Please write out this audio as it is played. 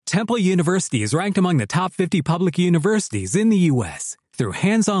Temple University is ranked among the top 50 public universities in the U.S. Through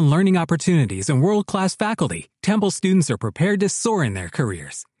hands-on learning opportunities and world-class faculty, Temple students are prepared to soar in their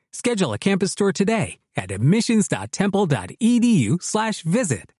careers. Schedule a campus tour today at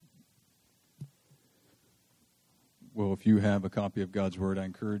admissions.temple.edu/visit. Well, if you have a copy of God's Word, I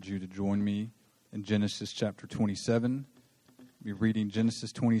encourage you to join me in Genesis chapter 27. We'll be reading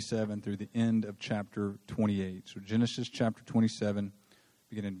Genesis 27 through the end of chapter 28. So Genesis chapter 27,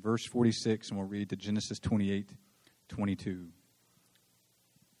 begin in verse 46, and we'll read to Genesis 28:22.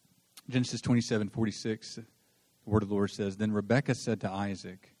 Genesis 27:46, the word of the Lord says, Then Rebekah said to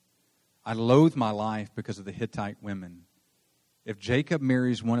Isaac, I loathe my life because of the Hittite women. If Jacob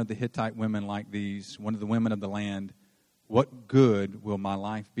marries one of the Hittite women like these, one of the women of the land, what good will my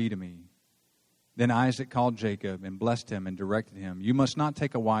life be to me? Then Isaac called Jacob and blessed him and directed him, You must not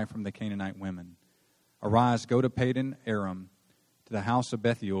take a wife from the Canaanite women. Arise, go to Padan Aram, to the house of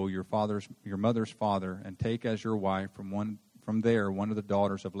Bethuel, your mother's father, and take as your wife from there one of the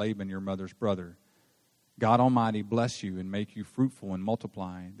daughters of Laban, your mother's brother. God Almighty bless you and make you fruitful and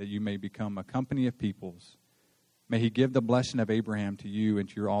multiply, that you may become a company of peoples. May He give the blessing of Abraham to you and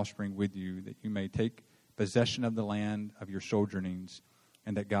to your offspring with you, that you may take possession of the land of your sojournings,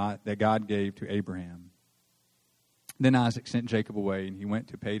 and that God gave to Abraham. Then Isaac sent Jacob away, and he went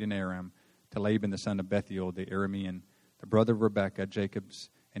to Padan Aram, to Laban the son of Bethuel, the Aramean, the brother of Rebekah, Jacob's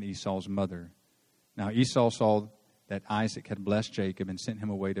and Esau's mother. Now Esau saw that Isaac had blessed Jacob and sent him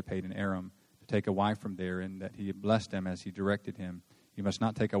away to Padan Aram to take a wife from there, and that he had blessed him as he directed him. You must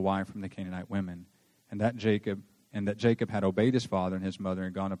not take a wife from the Canaanite women. And that Jacob had obeyed his father and his mother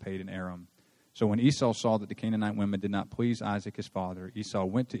and gone to Padan Aram. So when Esau saw that the Canaanite women did not please Isaac his father, Esau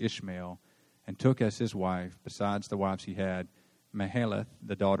went to Ishmael and took as his wife, besides the wives he had, Mahalath,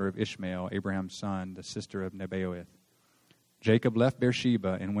 the daughter of Ishmael, Abraham's son, the sister of Nebaioth. Jacob left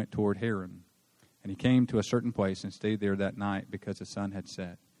Beersheba and went toward Haran. And he came to a certain place and stayed there that night because the sun had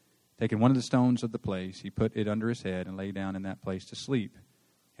set. Taking one of the stones of the place, he put it under his head and lay down in that place to sleep.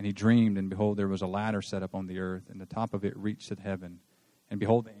 And he dreamed, and behold, there was a ladder set up on the earth, and the top of it reached to heaven. And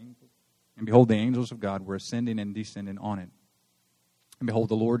behold, the angels of God were ascending and descending on it. And behold,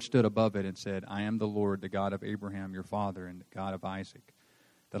 the Lord stood above it and said, I am the Lord, the God of Abraham your father, and the God of Isaac.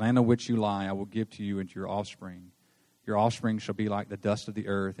 The land on which you lie I will give to you and to your offspring. Your offspring shall be like the dust of the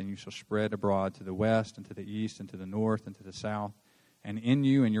earth, and you shall spread abroad to the west and to the east and to the north and to the south. And in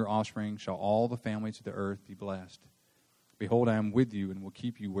you and your offspring shall all the families of the earth be blessed. Behold, I am with you and will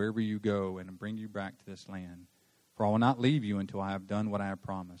keep you wherever you go and bring you back to this land. For I will not leave you until I have done what I have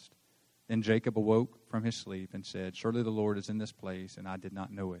promised. Then Jacob awoke from his sleep and said, Surely the Lord is in this place, and I did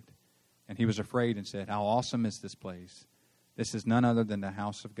not know it. And he was afraid and said, How awesome is this place! This is none other than the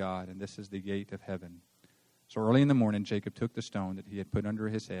house of God, and this is the gate of heaven. So early in the morning, Jacob took the stone that he had put under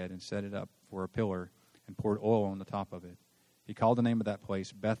his head and set it up for a pillar and poured oil on the top of it. He called the name of that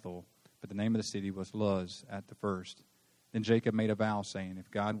place Bethel, but the name of the city was Luz at the first. Then Jacob made a vow, saying,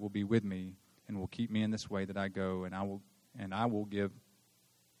 If God will be with me and will keep me in this way that I go, and will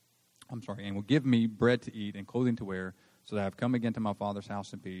give me bread to eat and clothing to wear, so that I have come again to my father's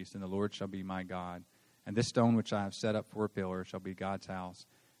house in peace, and the Lord shall be my God. And this stone which I have set up for a pillar shall be God's house.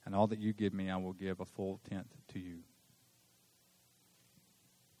 And all that you give me, I will give a full tenth to you.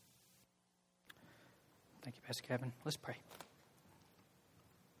 Thank you, Pastor Kevin. Let's pray.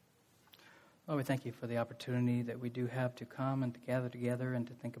 Lord, we thank you for the opportunity that we do have to come and to gather together and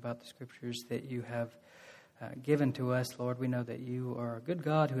to think about the scriptures that you have given to us. Lord, we know that you are a good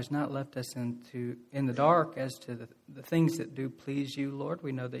God who has not left us in the dark as to the things that do please you, Lord.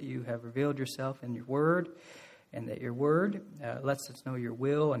 We know that you have revealed yourself in your word, and that your word lets us know your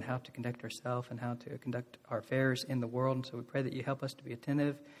will and how to conduct ourselves and how to conduct our affairs in the world. And so we pray that you help us to be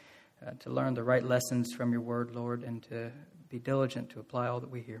attentive, to learn the right lessons from your word, Lord, and to be diligent to apply all that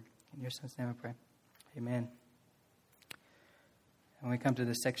we hear. In your Son's name I pray. Amen. When we come to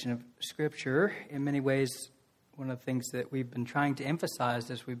this section of Scripture, in many ways, one of the things that we've been trying to emphasize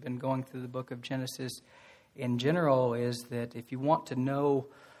as we've been going through the book of Genesis in general is that if you want to know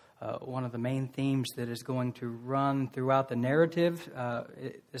one of the main themes that is going to run throughout the narrative,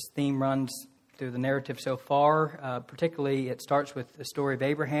 this theme runs through the narrative so far. Particularly, it starts with the story of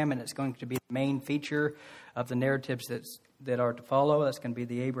Abraham, and it's going to be the main feature of the narratives that are to follow. That's going to be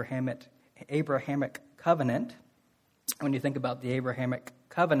the Abrahamic covenant. When you think about the Abrahamic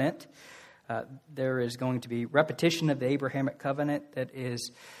covenant, there is going to be repetition of the Abrahamic covenant that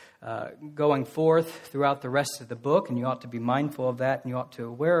is going forth throughout the rest of the book, and you ought to be mindful of that, and you ought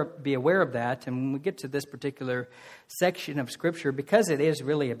to be aware of that. And when we get to this particular section of Scripture, because it is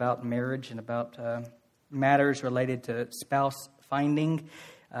really about marriage and about matters related to spouse finding,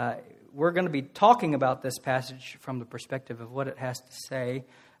 We're going to be talking about this passage from the perspective of what it has to say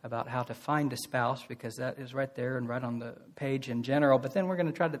about how to find a spouse, because that is right there and right on the page in general. But then we're going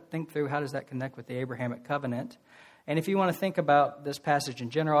to try to think through how does that connect with the Abrahamic covenant. And if you want to think about this passage in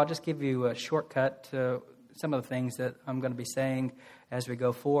general, I'll just give you a shortcut to some of the things that I'm going to be saying as we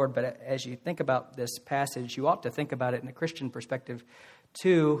go forward. But as you think about this passage, you ought to think about it in a Christian perspective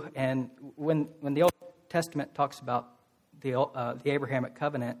too. And when the Old Testament talks about the Abrahamic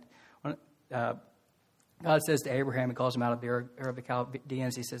covenant, God says to Abraham, he calls him out of the Ur of the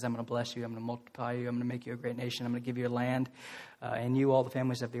Chaldeans. He says, I'm going to bless you, I'm going to multiply you, I'm going to make you a great nation, I'm going to give you a land, and you, all the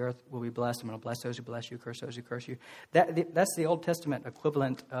families of the earth, will be blessed. I'm going to bless those who bless you, curse those who curse you. That's the Old Testament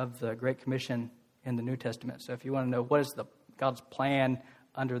equivalent of the Great Commission in the New Testament. So if you want to know what is God's plan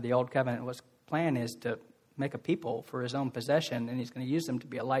under the Old Covenant, what his plan is to make a people for his own possession, and he's going to use them to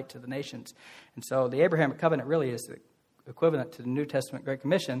be a light to the nations. And so the Abrahamic covenant really is the equivalent to the New Testament Great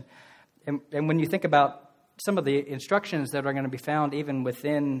Commission. And when you think about some of the instructions that are going to be found even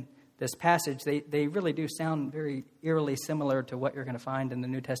within this passage, they really do sound very eerily similar to what you're going to find in the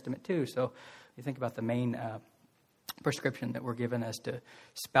New Testament too. So you think about the main prescription that we're given as to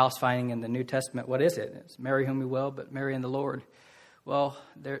spouse finding in the New Testament. What is it? It's marry whom you will, but marry in the Lord. Well,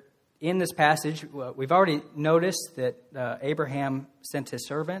 in this passage, we've already noticed that Abraham sent his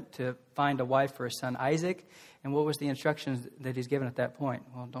servant to find a wife for his son Isaac. And what was the instructions that he's given at that point?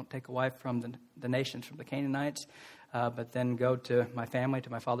 Well, don't take a wife from the nations, from the Canaanites, but then go to my family, to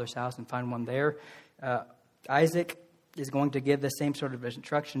my father's house, and find one there. Isaac is going to give the same sort of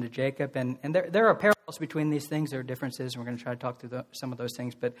instruction to Jacob. And there are parallels between these things. There are differences, and we're going to try to talk through some of those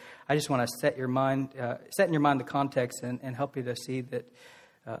things. But I just want to set in your mind the context and help you to see that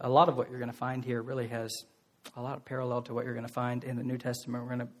a lot of what you're going to find here really has a lot of parallel to what you're going to find in the New Testament.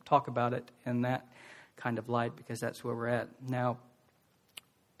 We're going to talk about it in that kind of light because that's where we're at. Now,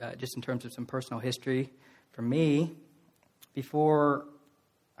 just in terms of some personal history, for me, before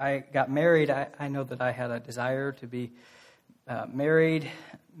I got married, I know that I had a desire to be married,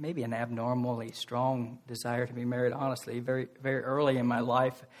 maybe an abnormally strong desire to be married, honestly, very, very early in my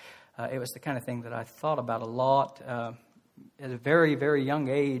life. It was the kind of thing that I thought about a lot at a very, very young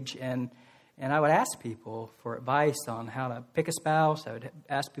age, and I would ask people for advice on how to pick a spouse. I would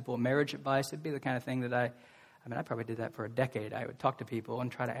ask people marriage advice. It'd be the kind of thing that I probably did that for a decade. I would talk to people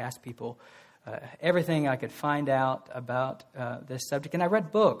and try to ask people everything I could find out about this subject. And I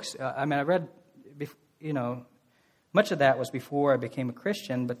read books. Much of that was before I became a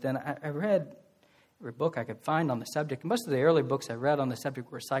Christian, but then I read every book I could find on the subject. Most of the early books I read on the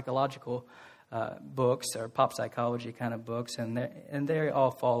subject were psychological books or pop psychology kind of books, and they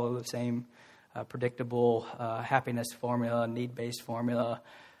all follow the same predictable happiness formula, need-based formula.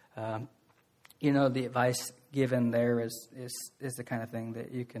 The advice given there is the kind of thing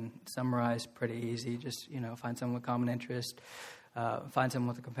that you can summarize pretty easy. Just, find someone with common interest, find someone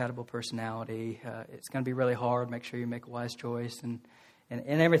with a compatible personality. It's going to be really hard. Make sure you make a wise choice and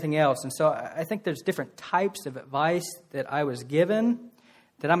everything else. And so I think there's different types of advice that I was given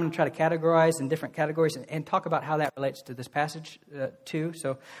that I'm going to try to categorize in different categories and talk about how that relates to this passage too.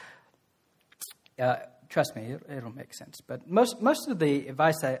 So trust me, it'll make sense. But most of the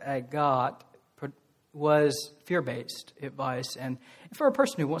advice I got was fear-based advice. And for a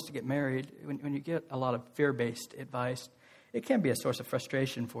person who wants to get married, when you get a lot of fear-based advice, it can be a source of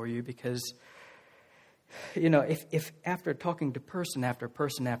frustration for you because, if after talking to person after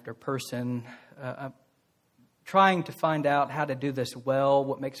person after person, trying to find out how to do this well,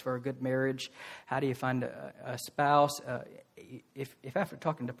 what makes for a good marriage, how do you find a spouse, if after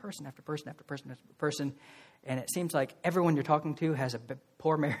talking to person after person after person after person, and it seems like everyone you're talking to has a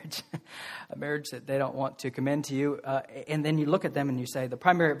poor marriage, a marriage that they don't want to commend to you, and then you look at them and you say, the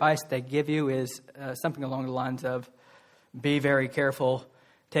primary advice they give you is something along the lines of, be very careful,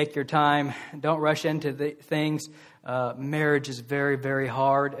 take your time, don't rush into the things, marriage is very, very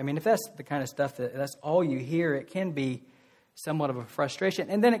hard. I mean, if that's the kind of stuff that's all you hear, it can be somewhat of a frustration.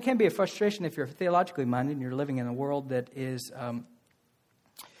 And then it can be a frustration if you're theologically minded and you're living in a world that is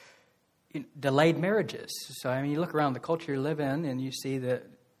delayed marriages. So, you look around the culture you live in and you see that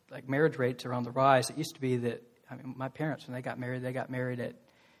like marriage rates are on the rise. It used to be that, my parents, when they got married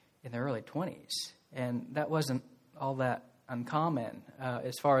in their early 20s. And that wasn't all that uncommon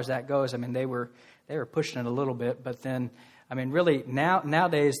as far as that goes. They were pushing it a little bit, but then, really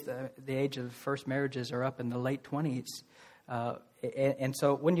nowadays the age of first marriages are up in the late 20s. And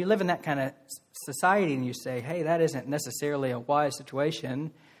so when you live in that kind of society and you say, hey, that isn't necessarily a wise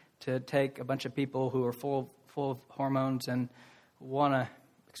situation to take a bunch of people who are full of hormones and want to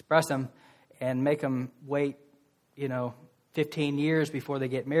express them and make them wait, 15 years before they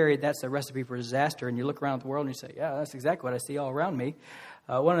get married, that's a recipe for disaster. And you look around the world and you say, yeah, that's exactly what I see all around me.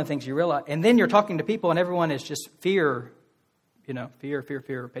 One of the things you realize, and then you're talking to people and everyone is just fear,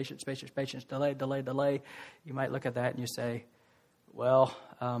 fear, patience, delay. You might look at that and you say, well,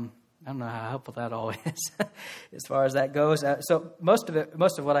 I don't know how helpful that all is as far as that goes. So most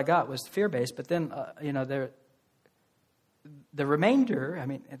of what I got was fear-based, but then, the remainder,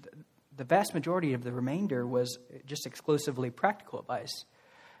 the vast majority of the remainder was just exclusively practical advice.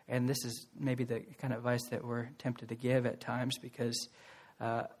 And this is maybe the kind of advice that we're tempted to give at times because,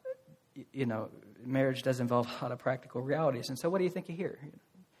 marriage does involve a lot of practical realities. And so what do you think you hear?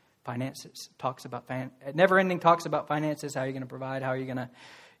 Finances, never-ending talks about finances, how you're going to provide, how are you going to,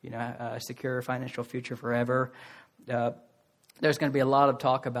 secure a financial future forever. There's going to be a lot of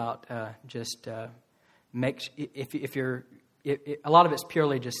talk about a lot of it's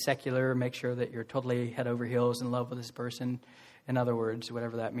purely just secular. Make sure that you're totally head over heels in love with this person. In other words,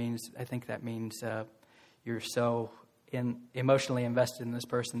 whatever that means, I think that means you're so emotionally invested in this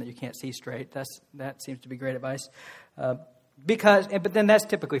person that you can't see straight. That seems to be great advice. But then that's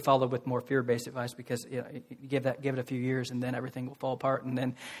typically followed with more fear-based advice because you give it a few years and then everything will fall apart and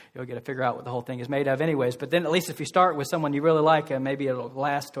then you'll get to figure out what the whole thing is made of anyways. But then at least if you start with someone you really like, maybe it'll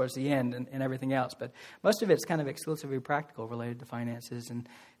last towards the end and everything else. But most of it's kind of exclusively practical related to finances and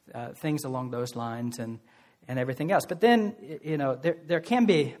things along those lines and everything else. But then, there can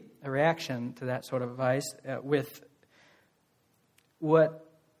be a reaction to that sort of advice with what,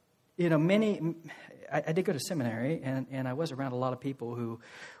 many... I did go to seminary, and I was around a lot of people who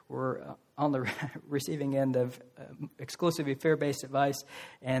were on the receiving end of exclusively fear-based advice,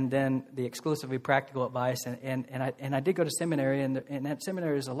 and then the exclusively practical advice. And I did go to seminary, and at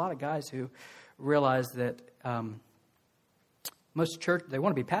seminary there's a lot of guys who realize that they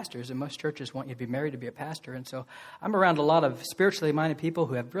want to be pastors, and most churches want you to be married to be a pastor. And so I'm around a lot of spiritually minded people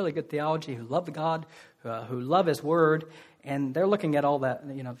who have really good theology, who love God, who love His Word, and they're looking at all that,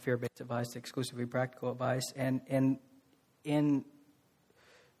 fear-based advice, exclusively practical advice, and a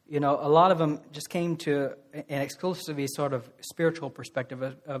lot of them just came to an exclusively sort of spiritual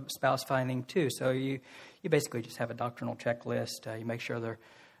perspective of spouse finding too. So you basically just have a doctrinal checklist. You make sure they're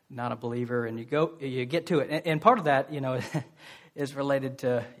not a believer, and you get to it. And part of that, is related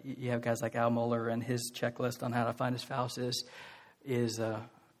to, you have guys like Al Mohler and his checklist on how to find a spouse is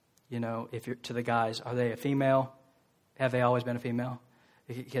if you're to the guys, are they a female? Have they always been a female?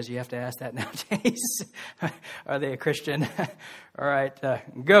 Because you have to ask that nowadays. Are they a Christian? All right,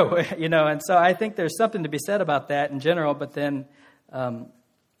 go. And so I think there's something to be said about that in general. But then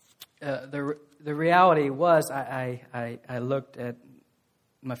the reality was, I looked at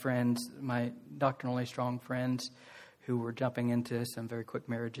my friends, my doctrinally strong friends, who were jumping into some very quick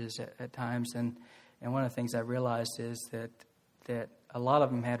marriages at times, and one of the things I realized is that a lot of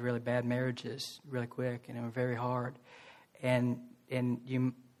them had really bad marriages really quick, and they were very hard. And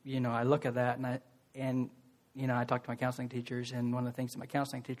I look at that, and I talk to my counseling teachers, and one of the things that my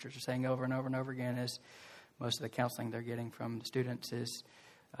counseling teachers are saying over and over and over again is most of the counseling they're getting from the students is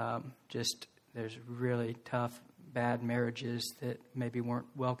just there's really tough, bad marriages that maybe weren't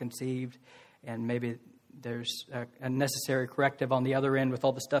well conceived, and maybe there's a necessary corrective on the other end with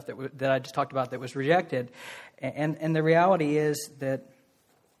all the stuff that I just talked about that was rejected. And the reality is that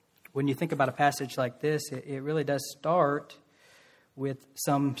when you think about a passage like this, it really does start with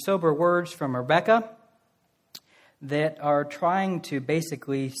some sober words from Rebecca that are trying to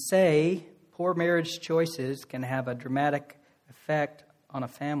basically say poor marriage choices can have a dramatic effect on a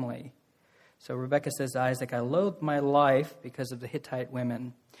family. So Rebecca says to Isaac, I loathe my life because of the Hittite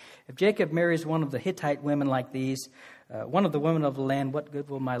women. If Jacob marries one of the Hittite women like these, one of the women of the land, what good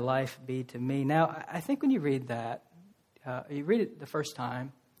will my life be to me? Now, I think when you read that, you read it the first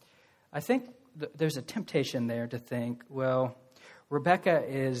time, I think there's a temptation there to think, well, Rebecca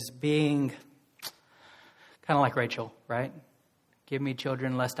is being kind of like Rachel, right? Give me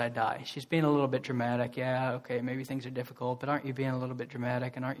children lest I die. She's being a little bit dramatic. Yeah, okay, maybe things are difficult, but aren't you being a little bit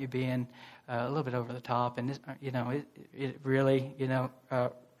dramatic, and aren't you being a little bit over the top? And it really,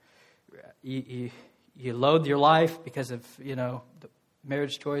 you loathe your life because of the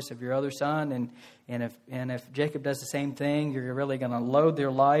marriage choice of your other son, and if Jacob does the same thing, you're really going to loathe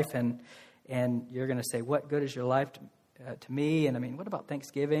your life, and you're going to say, what good is your life to me? And what about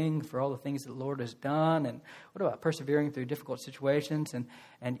Thanksgiving for all the things that the Lord has done? And what about persevering through difficult situations? And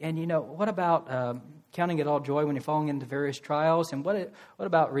what about counting it all joy when you're falling into various trials? And what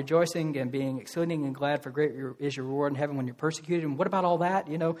about rejoicing and being exceeding and glad, for great is your reward in heaven when you're persecuted? And what about all that?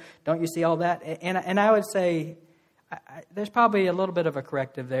 Don't you see all that? And I would say there's probably a little bit of a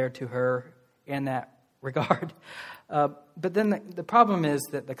corrective there to her in that regard. But then the problem is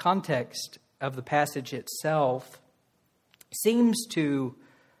that the context of the passage itself seems to,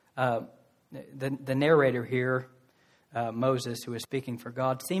 the narrator here, Moses, who is speaking for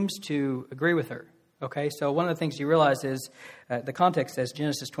God, seems to agree with her. Okay, so one of the things you realize is the context says,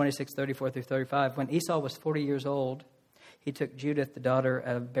 Genesis 26, 34 through 35, when Esau was 40 years old, he took Judith, the daughter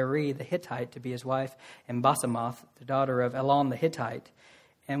of Beri the Hittite, to be his wife, and Basemath, the daughter of Elon the Hittite.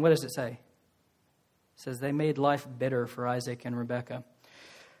 And what does it say? It says they made life bitter for Isaac and Rebekah.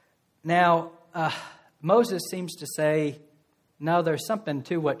 Now, Moses seems to say, no, there's something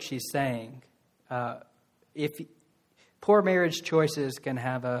to what she's saying. If poor marriage choices can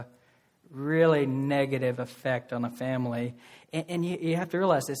have a really negative effect on a family. And you have to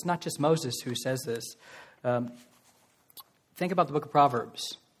realize it's not just Moses who says this. Think about the book of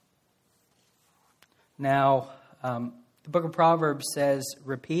Proverbs. Now, the book of Proverbs says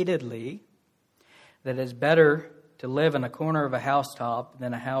repeatedly that it's better to live in a corner of a housetop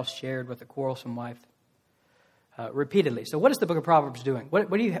than a house shared with a quarrelsome wife. Repeatedly. So what is the book of Proverbs doing? What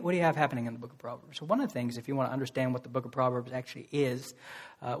do you have happening in the book of Proverbs? So one of the things, if you want to understand what the book of Proverbs actually is,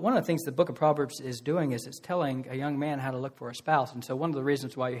 one of the things the book of Proverbs is doing is it's telling a young man how to look for a spouse. And so one of the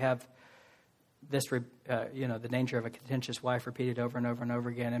reasons why you have this, the danger of a contentious wife repeated over and over and over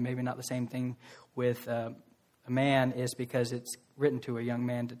again, and maybe not the same thing with a man, is because it's written to a young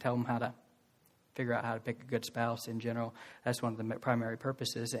man to tell him how to figure out how to pick a good spouse in general. That's one of the primary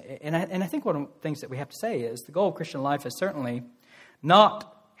purposes. And I think one of the things that we have to say is the goal of Christian life is certainly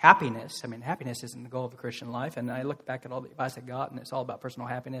not happiness. I mean, happiness isn't the goal of the Christian life. And I look back at all the advice I got, and it's all about personal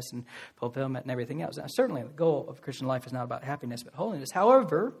happiness and fulfillment and everything else. Now, certainly the goal of Christian life is not about happiness, but holiness.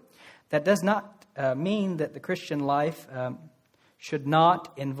 However, that does not mean that the Christian life should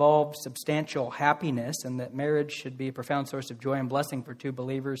not involve substantial happiness, and that marriage should be a profound source of joy and blessing for two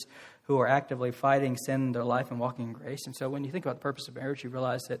believers who are actively fighting sin in their life and walking in grace. And so when you think about the purpose of marriage, you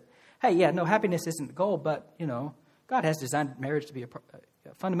realize that, hey, yeah, no, happiness isn't the goal, but, God has designed marriage to be a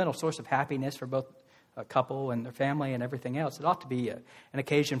fundamental source of happiness for both a couple and their family and everything else. It ought to be an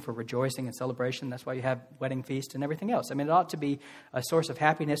occasion for rejoicing and celebration. That's why you have wedding feasts and everything else. I mean, it ought to be a source of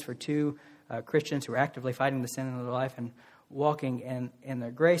happiness for two Christians who are actively fighting the sin in their life and walking in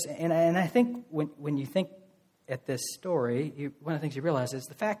their grace. And I think when you think at this story, one of the things you realize is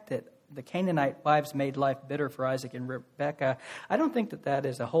the fact that the Canaanite wives made life bitter for Isaac and Rebekah. I don't think that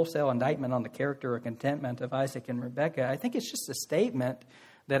is a wholesale indictment on the character or contentment of Isaac and Rebekah. I think it's just a statement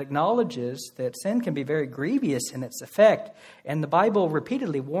that acknowledges that sin can be very grievous in its effect. And the Bible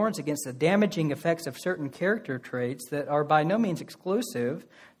repeatedly warns against the damaging effects of certain character traits that are by no means exclusive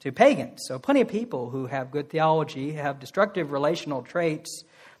to pagans. So plenty of people who have good theology have destructive relational traits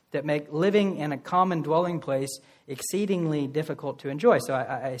that make living in a common dwelling place exceedingly difficult to enjoy. So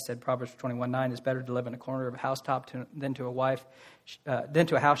I said Proverbs 21:9 is better to live in a corner of a housetop than to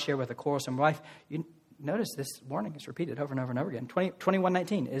a house shared with a quarrelsome wife. You notice this warning is repeated over and over and over again.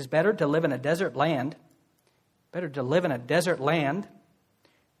 21:19 it is better to live in a desert land,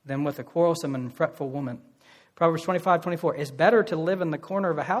 than with a quarrelsome and fretful woman. Proverbs 25:24 it's better to live in the corner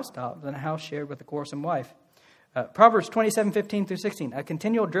of a housetop than a house shared with a quarrelsome wife. Proverbs 27:15 through 16 a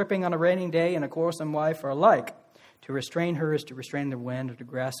continual dripping on a raining day and a quarrelsome wife are alike. To restrain her is to restrain the wind, or to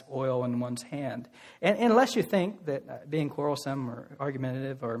grasp oil in one's hand. And unless you think that being quarrelsome or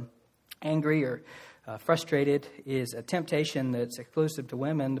argumentative or angry or frustrated is a temptation that's exclusive to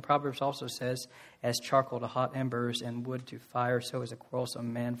women, the Proverbs also says, as charcoal to hot embers and wood to fire, so is a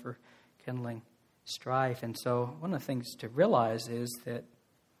quarrelsome man for kindling strife. And so one of the things to realize is that,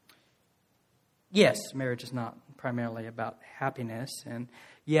 yes, marriage is not primarily about happiness, and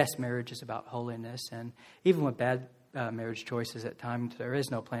yes, marriage is about holiness, and even with bad marriage choices at times, there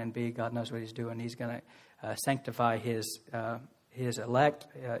is no plan B. God knows what He's doing. He's going to sanctify His elect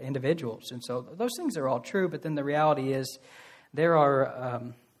individuals. And so those things are all true, but then the reality is there are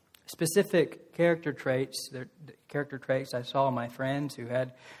specific character traits. Character traits I saw in my friends who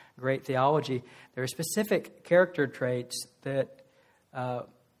had great theology. There are specific character traits that are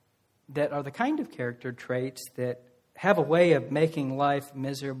the kind of character traits that have a way of making life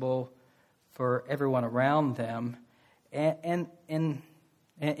miserable for everyone around them. And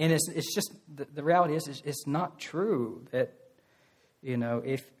it's just, the reality is it's not true that,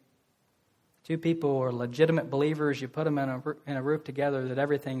 if two people are legitimate believers, you put them in a roof together, that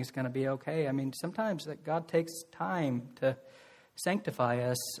everything is going to be okay. I mean, sometimes that God takes time to sanctify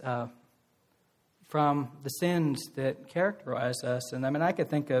us from the sins that characterize us. And I mean, I could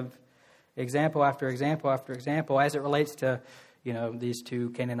think of example after example after example as it relates to, these two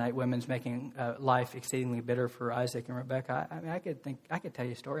Canaanite women's making life exceedingly bitter for Isaac and Rebekah. I could tell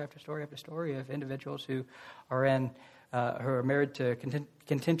you story after story after story of individuals who are married to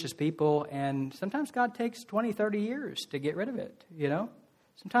contentious people, and sometimes God takes 20, 30 years to get rid of it,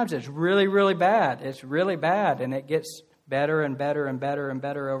 Sometimes it's really, really bad. It's really bad, and it gets better and better and better and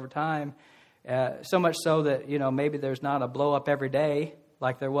better over time. So much so that, maybe there's not a blow up every day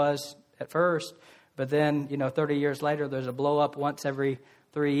like there was at first, but then, 30 years later, there's a blow up once every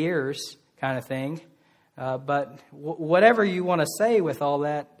 3 years kind of thing. But whatever you want to say with all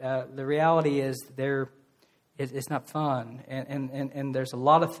that, the reality is it's not fun. And there's a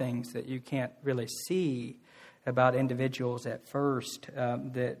lot of things that you can't really see about individuals at first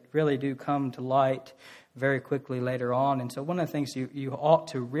that really do come to light very quickly later on. And so one of the things you ought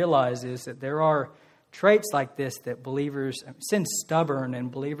to realize is that there are traits like this that believers, sin's stubborn,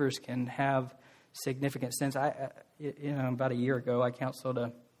 and believers can have significant sins. About a year ago, I counseled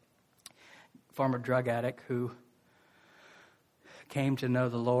a former drug addict who came to know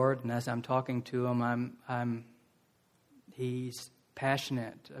the Lord, and as I'm talking to him, he's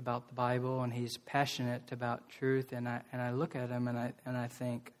passionate about the Bible, and he's passionate about truth, and I look at him and I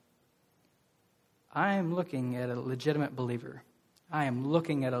think, I am looking at a legitimate believer. I am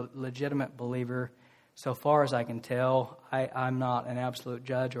looking at a legitimate believer so far as I can tell. I'm not an absolute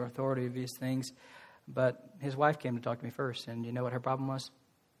judge or authority of these things, but his wife came to talk to me first, and you know what her problem was?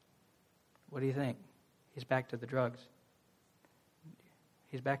 What do you think? He's back to the drugs.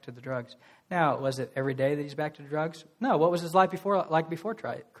 He's back to the drugs. Now, was it every day that he's back to the drugs? No. What was his life before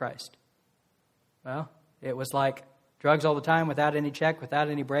Christ? Well, it was like drugs all the time, without any check, without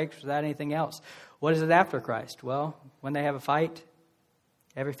any breaks, without anything else. What is it after Christ? Well, when they have a fight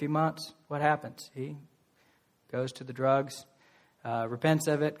every few months, what happens? He goes to the drugs, repents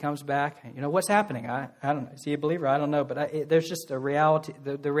of it, comes back. What's happening? I don't know. Is he a believer? I don't know. But there's just a reality.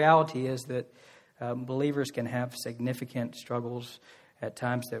 The reality is that believers can have significant struggles at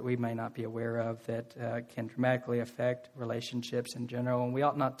times that we may not be aware of that can dramatically affect relationships in general. And we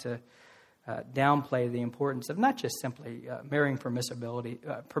ought not to downplay the importance of not just simply marrying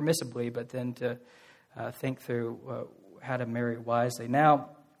permissibly, but then to think through how to marry wisely. Now,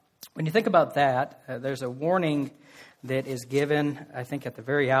 when you think about that, there's a warning that is given, I think, at the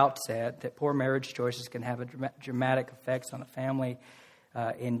very outset, that poor marriage choices can have dramatic effects on a family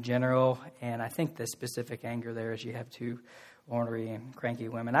in general. And I think the specific anger there is you have two ornery and cranky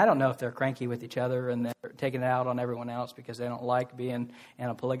women. I don't know if they're cranky with each other and they're taking it out on everyone else because they don't like being in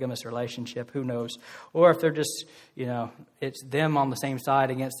a polygamous relationship. Who knows? Or if they're just, it's them on the same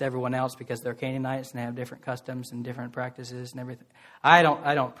side against everyone else because they're Canaanites and have different customs and different practices and everything. I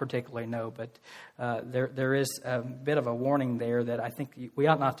don't particularly know, but there is a bit of a warning there that I think we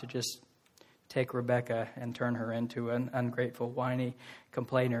ought not to just take Rebekah and turn her into an ungrateful, whiny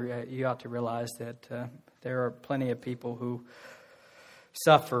complainer. You ought to realize that there are plenty of people who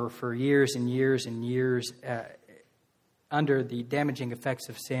suffer for years and years and years under the damaging effects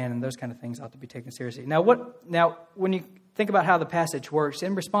of sin, and those kind of things ought to be taken seriously. Now, when you think about how the passage works,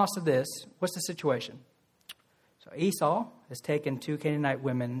 in response to this, what's the situation? So Esau has taken two Canaanite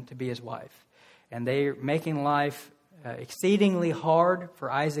women to be his wife, and they're making life exceedingly hard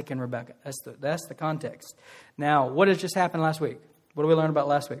for Isaac and Rebekah. That's the context. Now, what has just happened last week? What did we learn about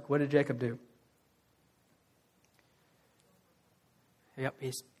last week? What did Jacob do? Yep,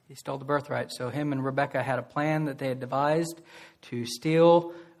 he stole the birthright. So him and Rebekah had a plan that they had devised to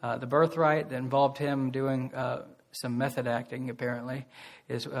steal the birthright that involved him doing some method acting, apparently,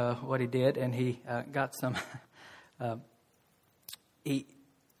 is what he did. And he got some... he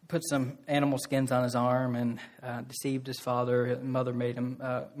put some animal skins on his arm and deceived his father. His mother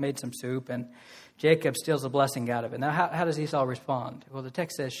made some soup, and Jacob steals a blessing out of it. Now, how does Esau respond? Well, the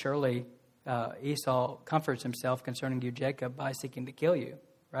text says, surely Esau comforts himself concerning you, Jacob, by seeking to kill you,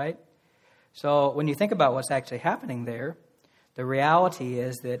 right? So when you think about what's actually happening there, the reality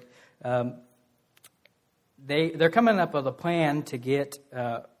is that they're coming up with a plan to get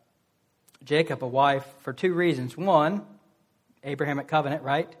Jacob a wife for two reasons. One, Abrahamic covenant,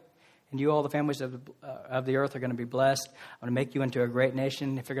 right? And you, all the families of the earth, are going to be blessed. I'm going to make you into a great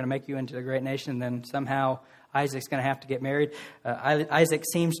nation. If you're going to make you into a great nation, then somehow Isaac's going to have to get married. Isaac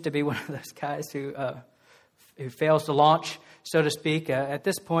seems to be one of those guys who fails to launch, so to speak. At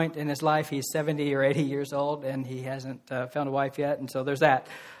this point in his life, he's 70 or 80 years old, and he hasn't found a wife yet. And so there's that.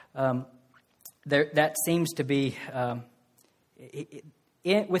 That seems to be...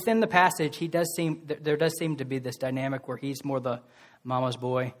 within the passage, there does seem to be this dynamic where he's more the mama's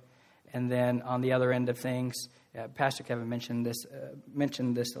boy, and then on the other end of things, Pastor Kevin mentioned this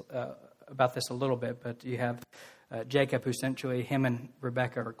about this a little bit. But you have Jacob, who essentially him and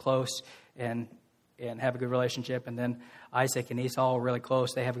Rebekah are close and have a good relationship, and then Isaac and Esau are really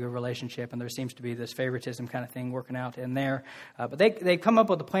close. They have a good relationship, and there seems to be this favoritism kind of thing working out in there. But they come up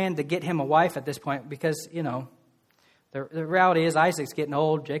with a plan to get him a wife at this point because, the reality is Isaac's getting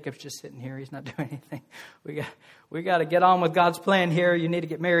old. Jacob's just sitting here. He's not doing anything. We got to get on with God's plan here. You need to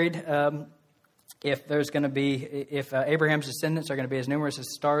get married. If Abraham's descendants are going to be as numerous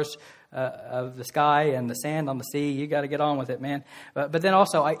as stars of the sky and the sand on the sea, you got to get on with it, man. But then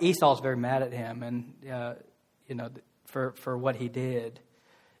also Esau's very mad at him, and for what he did,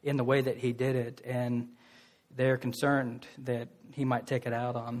 in the way that he did it, and they're concerned that he might take it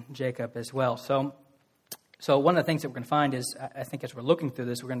out on Jacob as well. So one of the things that we're going to find is, I think as we're looking through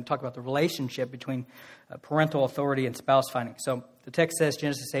this, we're going to talk about the relationship between parental authority and spouse finding. So the text says,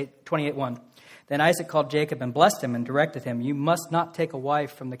 Genesis 28:1. Then Isaac called Jacob and blessed him and directed him, "You must not take a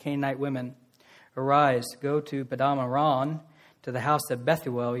wife from the Canaanite women. Arise, go to Paddan Aram, to the house of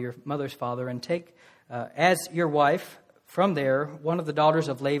Bethuel, your mother's father, and take as your wife from there one of the daughters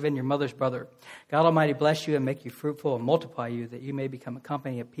of Laban, your mother's brother. God Almighty bless you and make you fruitful and multiply you, that you may become a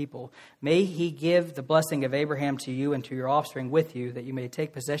company of people. May he give the blessing of Abraham to you and to your offspring with you, that you may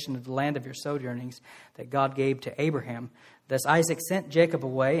take possession of the land of your sojournings that God gave to Abraham." Thus Isaac sent Jacob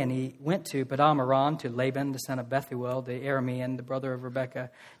away, and he went to Paddan Aram, to Laban, the son of Bethuel, the Aramean, the brother of Rebekah,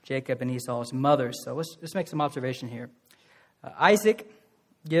 Jacob and Esau's mothers. So let's make some observation here. Isaac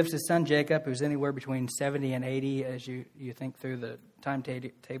gives his son Jacob, who's anywhere between 70 and 80, as you think through the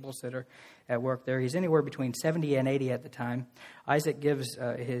timetables that are at work there. He's anywhere between 70 and 80 at the time. Isaac gives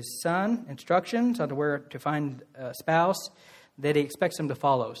his son instructions on where to find a spouse that he expects him to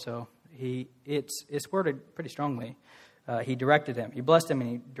follow. So it's worded pretty strongly. He directed him. He blessed him and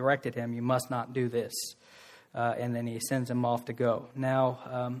he directed him. You must not do this. And then he sends him off to go.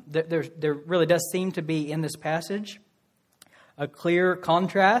 Now, there really does seem to be in this passage a clear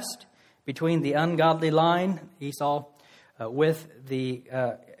contrast between the ungodly line, Esau, with the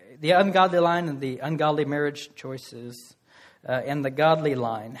ungodly line and the ungodly marriage choices, and the godly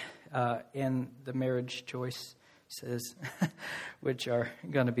line in the marriage choices, which are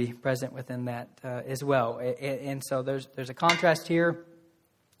going to be present within that as well. And so there's a contrast here.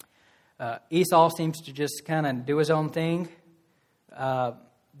 Esau seems to just kind of do his own thing.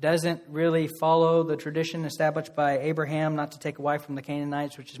 Doesn't really follow the tradition established by Abraham not to take a wife from the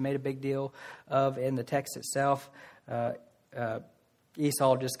Canaanites, which is made a big deal of in the text itself.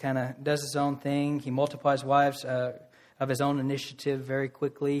 Esau just kind of does his own thing. He multiplies wives of his own initiative very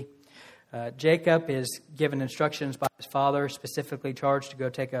quickly. Jacob is given instructions by his father, specifically charged to go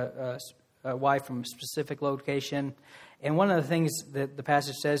take a wife from a specific location. And one of the things that the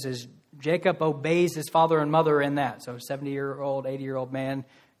passage says is Jacob obeys his father and mother in that. So a 70-year-old, 80-year-old man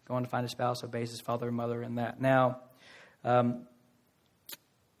going to find a spouse obeys his father and mother in that. Now,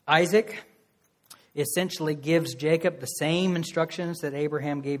 Isaac essentially gives Jacob the same instructions that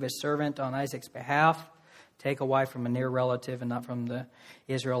Abraham gave his servant on Isaac's behalf. Take a wife from a near relative and not from the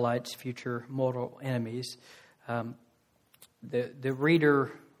Israelites' future mortal enemies. The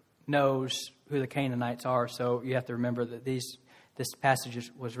reader knows who the Canaanites are, so you have to remember that this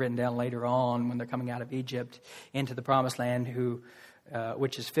passage was written down later on when they're coming out of Egypt into the Promised Land,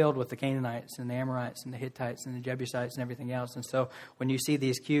 which is filled with the Canaanites and the Amorites and the Hittites and the Jebusites and everything else. And so when you see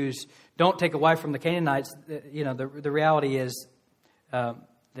these cues, don't take a wife from the Canaanites, the reality is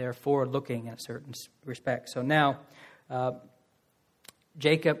they're forward-looking in a certain respect. So now,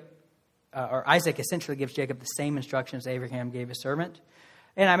 Isaac essentially gives Jacob the same instructions Abraham gave his servant.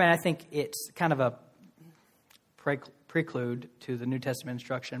 And I think it's kind of a prelude to the New Testament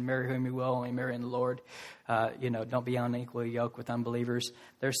instruction, marry whom you will, only marry in the Lord. Don't be unequally yoked with unbelievers.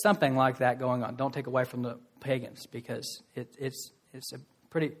 There's something like that going on. Don't take a wife from the pagans, because it's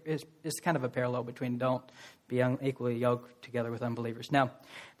kind of a parallel between don't be unequally yoked together with unbelievers. Now,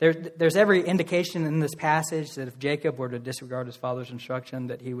 there's every indication in this passage that if Jacob were to disregard his father's instruction,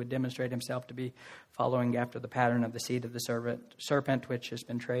 that he would demonstrate himself to be following after the pattern of the seed of the serpent, which has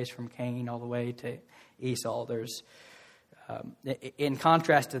been traced from Cain all the way to Esau. In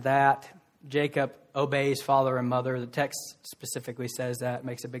contrast to that, Jacob obeys father and mother. The text specifically says that,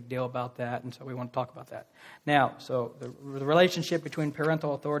 makes a big deal about that, and so we want to talk about that. Now, so the relationship between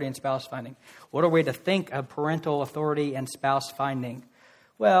parental authority and spouse finding. What are we to think of parental authority and spouse finding?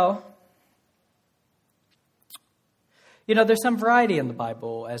 Well, there's some variety in the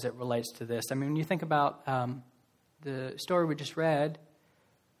Bible as it relates to this. When you think about the story we just read,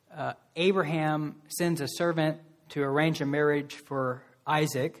 Abraham sends a servant to arrange a marriage for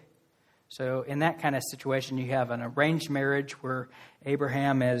Isaac. So in that kind of situation, you have an arranged marriage where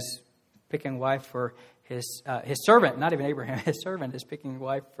Abraham has picking a wife for his servant, not even Abraham, his servant is picking a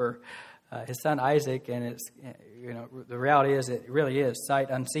wife for his son Isaac, and it's, the reality is it really is sight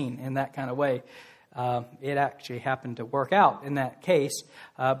unseen in that kind of way. It actually happened to work out in that case,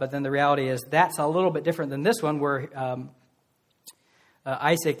 but then the reality is that's a little bit different than this one, where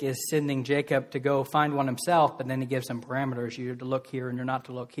Isaac is sending Jacob to go find one himself, but then he gives him parameters: you're to look here and you're not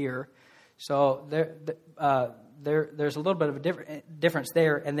to look here. So there's a little bit of a difference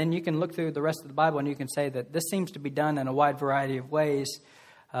there, and then you can look through the rest of the Bible and you can say that this seems to be done in a wide variety of ways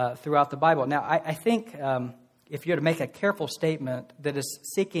throughout the Bible. Now, I think if you're to make a careful statement that is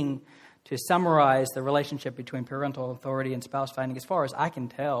seeking to summarize the relationship between parental authority and spouse finding, as far as I can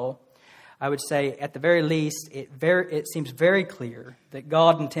tell, I would say at the very least, it seems very clear that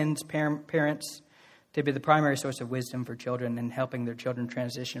God intends parents to be the primary source of wisdom for children and helping their children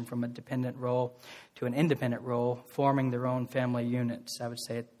transition from a dependent role to an independent role, forming their own family units. I would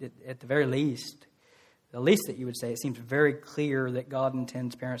say at the very least, the least that you would say, it seems very clear that God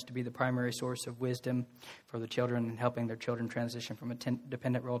intends parents to be the primary source of wisdom for the children and helping their children transition from a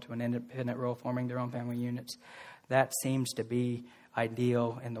dependent role to an independent role, forming their own family units. That seems to be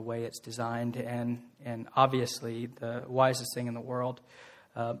ideal in the way it's designed, and obviously the wisest thing in the world.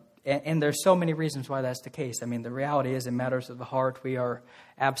 And there's so many reasons why that's the case. I mean, the reality is, in matters of the heart, we are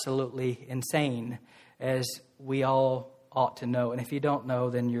absolutely insane, as we all ought to know. And if you don't know,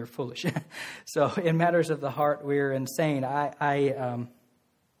 then you're foolish. So in matters of the heart, we're insane. It's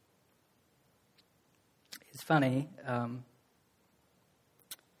funny,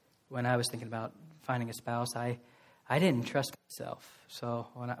 when I was thinking about finding a spouse, I didn't trust myself. So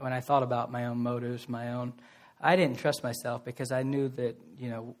when I thought about my own motives, I didn't trust myself, because I knew that,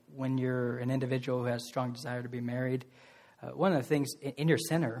 when you're an individual who has a strong desire to be married, one of the things, in your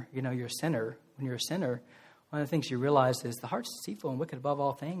sinner, you're a sinner. When you're a sinner, one of the things you realize is the heart's deceitful and wicked above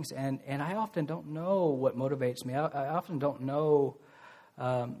all things. And I often don't know what motivates me. I often don't know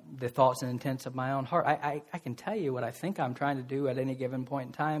the thoughts and intents of my own heart. I can tell you what I think I'm trying to do at any given point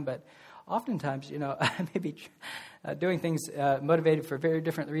in time, but oftentimes, I may be doing things motivated for very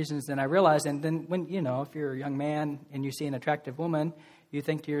different reasons than I realize. And then when, if you're a young man and you see an attractive woman, you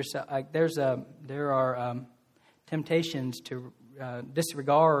think to yourself, there are temptations to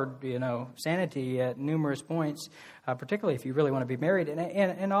disregard, sanity at numerous points, particularly if you really want to be married.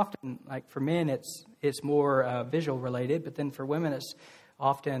 And often, like for men, it's more visual related, but then for women, it's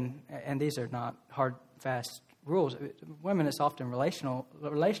often, and these are not hard, fast rules. Women, it's often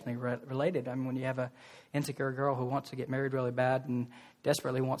relationally related. I mean, when you have a insecure girl who wants to get married really bad and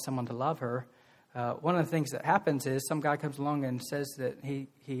desperately wants someone to love her, one of the things that happens is some guy comes along and says that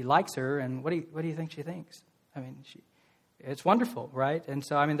he likes her, and what do you think she thinks? I mean, it's wonderful, right? And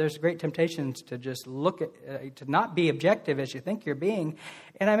so, I mean, there's great temptations to just look at, to not be objective as you think you're being.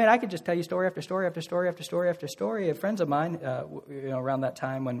 And I mean, I could just tell you story after story after story after story after story of friends of mine, around that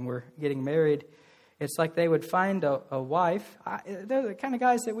time when we're getting married. It's like they would find a wife. They're the kind of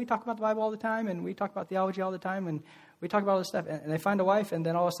guys that we talk about the Bible all the time, and we talk about theology all the time, and we talk about all this stuff. And they find a wife, and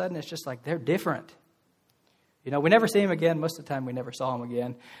then all of a sudden it's just like they're different. We never see them again. Most of the time we never saw them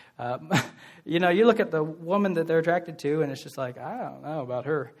again. You look at the woman that they're attracted to, and it's just like, I don't know about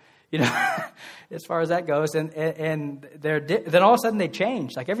her, as far as that goes. And then all of a sudden they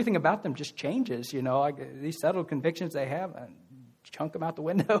change. Like everything about them just changes, like these settled convictions they have. Chunk them out the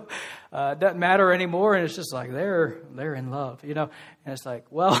window. Doesn't matter anymore, and it's just like they're in love, And it's like,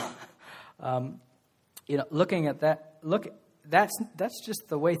 well, looking at that, that's just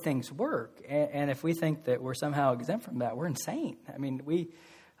the way things work. And if we think that we're somehow exempt from that, we're insane. I mean,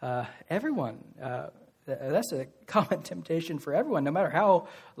 everyone. That's a common temptation for everyone. No matter how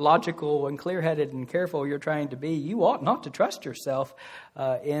logical and clear-headed and careful you're trying to be, you ought not to trust yourself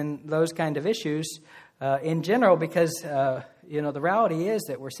in those kind of issues in general, because the reality is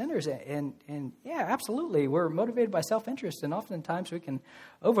that we're sinners, and yeah, absolutely, we're motivated by self-interest, and oftentimes we can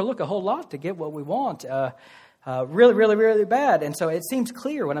overlook a whole lot to get what we want, really, really, really bad. And so it seems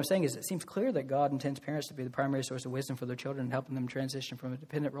clear. What I'm saying is, it seems clear that God intends parents to be the primary source of wisdom for their children, helping them transition from a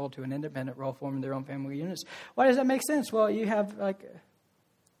dependent role to an independent role, forming their own family units. Why does that make sense? Well, you have like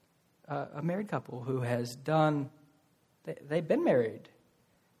a married couple who has they've been married.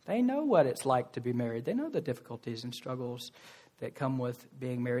 They know what it's like to be married. They know the difficulties and struggles that come with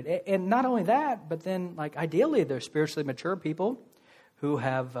being married. And not only that, but then, like, ideally, they're spiritually mature people who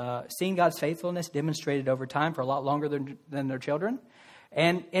have seen God's faithfulness demonstrated over time for a lot longer than their children.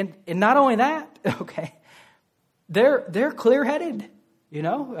 And not only that, okay, they're clear-headed.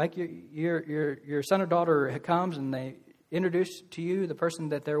 Like your son or daughter comes and they introduce to you the person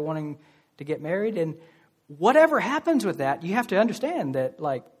that they're wanting to get married, and whatever happens with that, you have to understand that,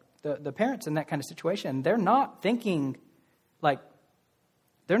 like, the parents in that kind of situation, they're not thinking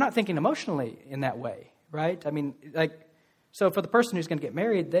emotionally in that way, right? I mean, so for the person who's going to get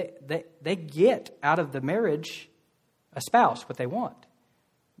married, they get out of the marriage a spouse, what they want.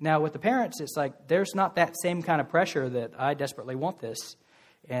 Now, with the parents, it's like there's not that same kind of pressure that I desperately want this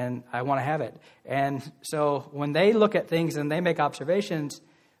and I want to have it. And so when they look at things and they make observations,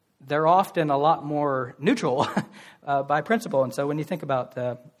 they're often a lot more neutral by principle. And so when you think about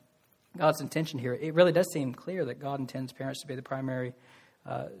God's intention here, it really does seem clear that God intends parents to be the primary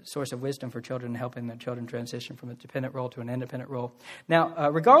source of wisdom for children, helping the children transition from a dependent role to an independent role.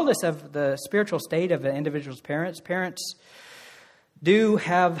 Now, regardless of the spiritual state of an individual's parents do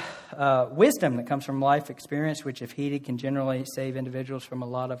have wisdom that comes from life experience, which, if heeded, can generally save individuals from a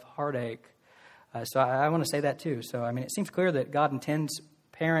lot of heartache. So I want to say that too. So, I mean, it seems clear that God intends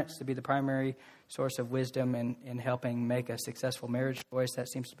parents to be the primary source of wisdom in helping make a successful marriage choice. That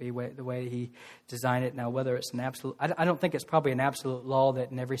seems to be the way He designed it. Now, whether it's an absolute, I don't think it's probably an absolute law that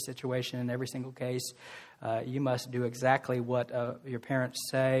in every situation, in every single case, you must do exactly what your parents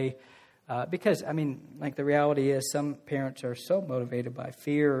say. Because, I mean, like the reality is some parents are so motivated by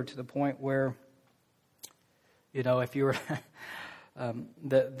fear to the point where, you know, if you were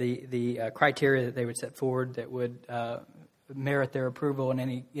the criteria that they would set forward that would merit their approval in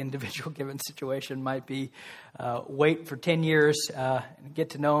any individual given situation might be wait for 10 years,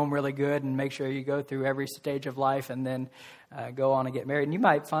 get to know them really good and make sure you go through every stage of life and then go on and get married. And you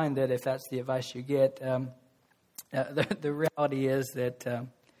might find that if that's the advice you get, the reality is that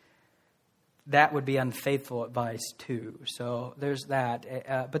that would be unfaithful advice too. So there's that.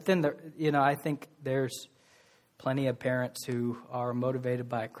 But then, I think there's plenty of parents who are motivated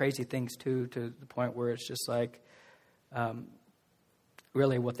by crazy things too, to the point where it's just like,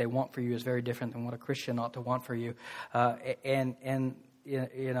 really what they want for you is very different than what a Christian ought to want for you. And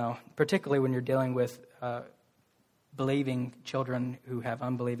particularly when you're dealing with believing children who have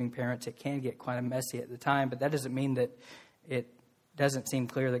unbelieving parents, it can get quite messy at the time, but that doesn't mean that it doesn't seem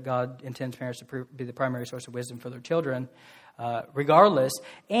clear that God intends parents to be the primary source of wisdom for their children, regardless.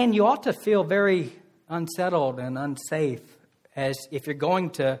 And you ought to feel very unsettled and unsafe as if you're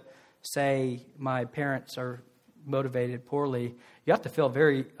going to say, my parents are motivated poorly. You have to feel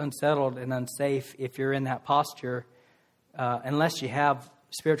very unsettled and unsafe if you're in that posture, unless you have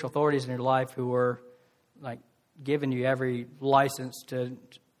spiritual authorities in your life who are like giving you every license to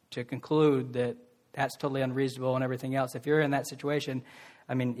conclude that that's totally unreasonable and everything else. If you're in that situation,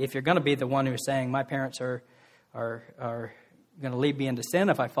 I mean, if you're going to be the one who's saying my parents are going to lead me into sin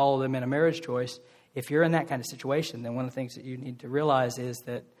if I follow them in a marriage choice, if you're in that kind of situation, then one of the things that you need to realize is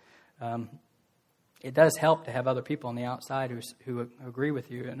that it does help to have other people on the outside who agree with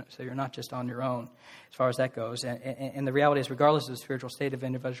you, and so you're not just on your own as far as that goes. And the reality is, regardless of the spiritual state of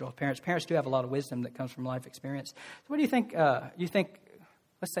individual parents do have a lot of wisdom that comes from life experience. So what do you think?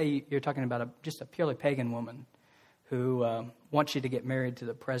 Let's say you're talking about just a purely pagan woman who wants you to get married to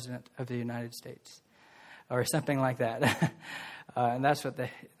the President of the United States or something like that. And that's what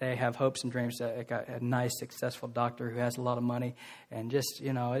they have hopes and dreams. Like a nice, successful doctor who has a lot of money. And just,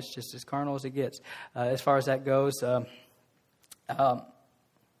 it's just as carnal as it gets. As far as that goes, one of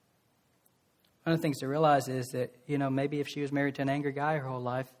the things to realize is that, maybe if she was married to an angry guy her whole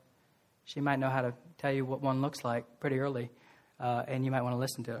life, she might know how to tell you what one looks like pretty early. And you might want to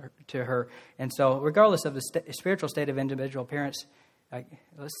listen to her. And so regardless of the spiritual state of individual parents,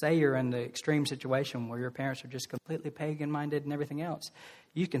 let's say you're in the extreme situation where your parents are just completely pagan-minded and everything else,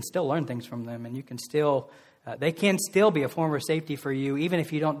 you can still learn things from them, and you can still, they can still be a form of safety for you, even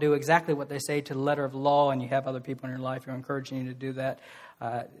if you don't do exactly what they say to the letter of the law, and you have other people in your life who are encouraging you to do that.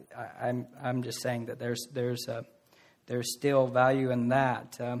 I'm just saying that there's still value in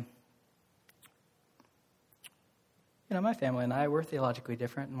that. My family and I, we're theologically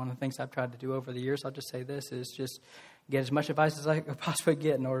different, and one of the things I've tried to do over the years, I'll just say this, is just get as much advice as I could possibly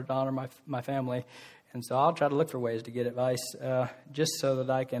get in order to honor my family. And so I'll try to look for ways to get advice just so that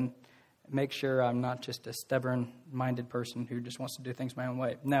I can make sure I'm not just a stubborn-minded person who just wants to do things my own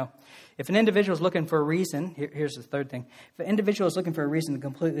way. Now, if an individual is looking for a reason, here's the third thing. If an individual is looking for a reason to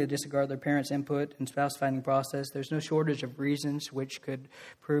completely disregard their parents' input in spouse-finding process, there's no shortage of reasons which could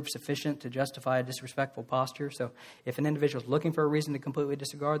prove sufficient to justify a disrespectful posture. So if an individual is looking for a reason to completely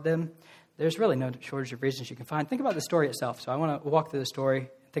disregard them, there's really no shortage of reasons you can find. Think about the story itself. So I want to walk through the story and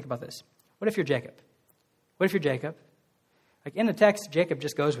think about this. What if you're Jacob? What if you're Jacob? Like in the text, Jacob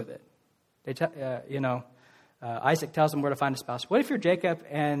just goes with it. Isaac tells him where to find a spouse. What if you're Jacob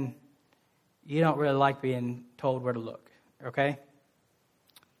and you don't really like being told where to look? Okay?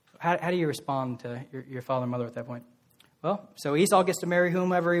 How do you respond to your father and mother at that point? Well, so Esau gets to marry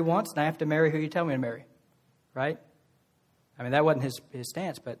whomever he wants, and I have to marry who you tell me to marry, right? I mean, that wasn't his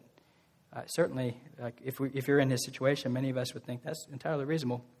stance, but certainly, like if you're in his situation, many of us would think that's entirely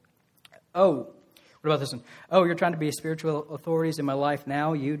reasonable. Oh, what about this one? Oh, you're trying to be spiritual authorities in my life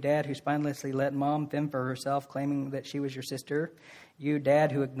now. You, Dad, who spinelessly let Mom fend for herself, claiming that she was your sister. You,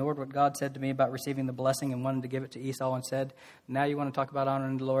 Dad, who ignored what God said to me about receiving the blessing and wanted to give it to Esau instead. Now you want to talk about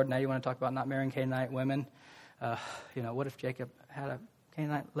honoring the Lord. Now you want to talk about not marrying Canaanite women. What if Jacob had a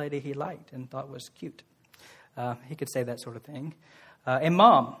Canaanite lady he liked and thought was cute? He could say that sort of thing. And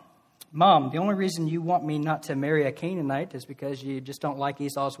Mom, the only reason you want me not to marry a Canaanite is because you just don't like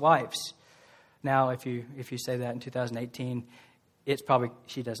Esau's wives. Now, if you say that in 2018, it's probably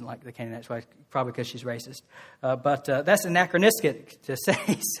she doesn't like the Canaanite's wife, probably because she's racist. But that's anachronistic to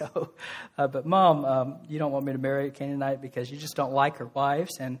say so. But Mom, you don't want me to marry a Canaanite because you just don't like her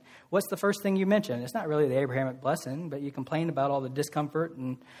wives. And what's the first thing you mention? It's not really the Abrahamic blessing, but you complain about all the discomfort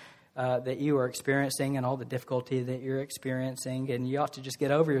and that you are experiencing and all the difficulty that you're experiencing, and you ought to just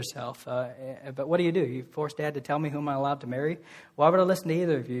get over yourself. But what do? You force Dad to tell me who am I allowed to marry? Why would I listen to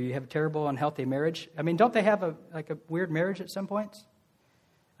either of you? You have a terrible, unhealthy marriage. I mean, don't they have a weird marriage at some points?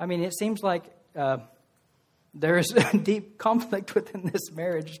 I mean, it seems like there is a deep conflict within this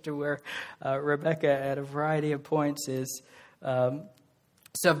marriage to where Rebecca, at a variety of points, is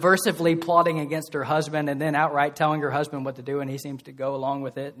subversively plotting against her husband and then outright telling her husband what to do, and he seems to go along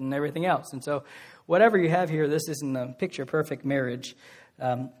with it and everything else. And so whatever you have here, this isn't a picture-perfect marriage.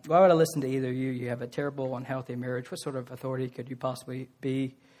 Why would I listen to either of you? You have a terrible, unhealthy marriage. What sort of authority could you possibly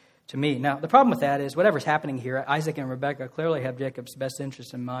be to me? Now, the problem with that is whatever's happening here, Isaac and Rebekah clearly have Jacob's best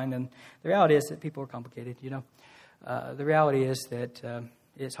interest in mind, and the reality is that people are complicated, The reality is that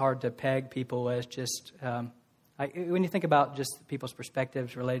it's hard to peg people as just... when you think about just people's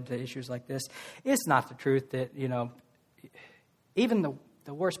perspectives related to issues like this, it's not the truth that, even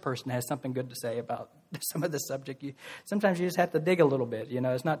the worst person has something good to say about some of the subject. Sometimes you just have to dig a little bit.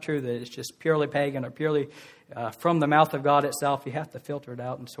 It's not true that it's just purely pagan or purely from the mouth of God itself. You have to filter it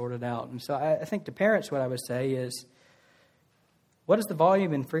out and sort it out. And so I think to parents what I would say is, what does the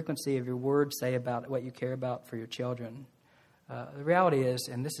volume and frequency of your words say about what you care about for your children? The reality is,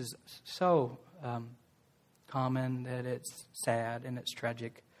 and this is so... common, that it's sad and it's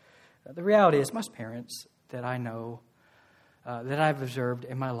tragic. The reality is most parents that I know, that I've observed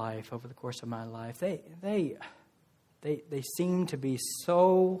in my life over the course of my life, they seem to be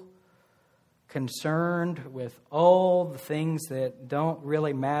so concerned with all the things that don't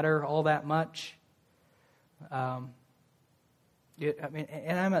really matter all that much. And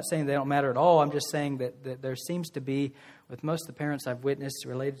I'm not saying they don't matter at all. I'm just saying that there seems to be, with most of the parents I've witnessed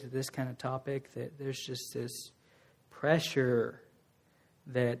related to this kind of topic, that there's just this pressure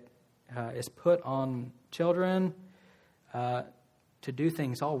that is put on children to do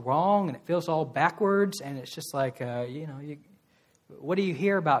things all wrong, and it feels all backwards, and it's just like, what do you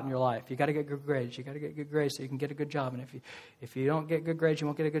hear about in your life? You got to get good grades. You got to get good grades so you can get a good job. And if you don't get good grades, you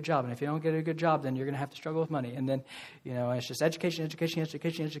won't get a good job. And if you don't get a good job, then you're going to have to struggle with money. And then, it's just education,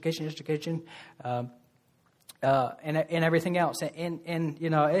 and everything else. And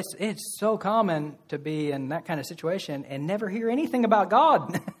it's so common to be in that kind of situation and never hear anything about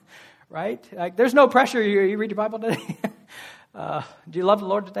God, right? Like, there's no pressure. You read your Bible today. Do you love the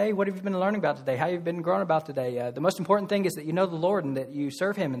Lord today? What have you been learning about today? How have you been growing about today? The most important thing is that you know the Lord and that you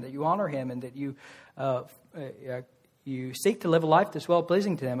serve Him and that you honor Him and that you seek to live a life that's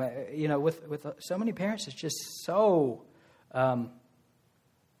well-pleasing to Him. With so many parents, it's just so...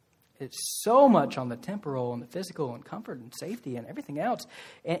 it's so much on the temporal and the physical and comfort and safety and everything else.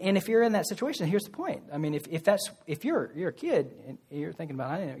 And if you're in that situation, here's the point. I mean, if you're a kid and you're thinking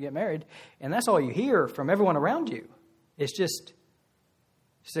about, I need to get married, and that's all you hear from everyone around you, it's just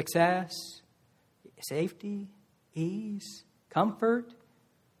success, safety, ease, comfort.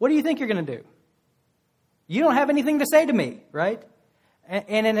 What do you think you're going to do? You don't have anything to say to me, right?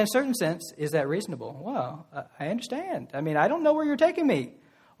 And in a certain sense, is that reasonable? Well, I understand. I mean, I don't know where you're taking me.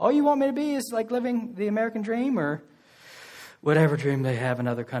 All you want me to be is like living the American dream or whatever dream they have in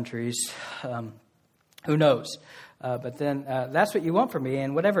other countries. Who knows? But then that's what you want from me.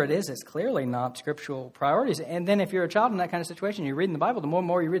 And whatever it is, it's clearly not scriptural priorities. And then if you're a child in that kind of situation, you're reading the Bible, the more and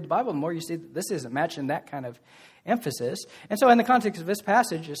more you read the Bible, the more you see that this isn't matching that kind of emphasis. And so in the context of this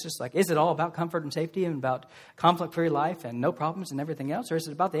passage, it's just like, is it all about comfort and safety and about conflict-free life and no problems and everything else? Or is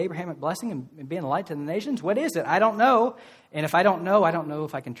it about the Abrahamic blessing and being a light to the nations? What is it? I don't know. And if I don't know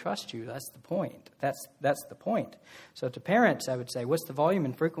if I can trust you. That's the point. That's the point. So to parents, I would say, what's the volume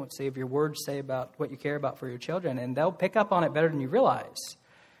and frequency of your words say about what you care about for your children? And they'll pick up on it better than you realize.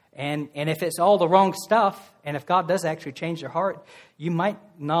 And if it's all the wrong stuff, and if God does actually change their heart, you might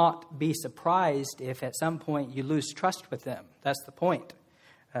not be surprised if at some point you lose trust with them. That's the point.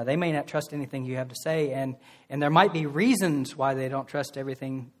 They may not trust anything you have to say, and there might be reasons why they don't trust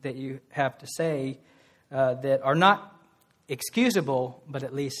everything that you have to say that are not excusable, but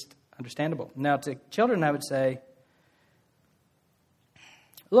at least understandable. Now, to children, I would say,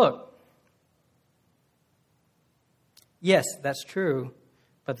 look, yes, that's true,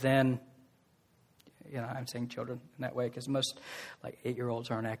 but then, I'm saying children in that way because most 8-year-olds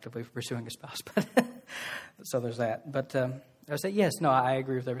aren't actively pursuing a spouse, but so there's that. But I would say, yes, no, I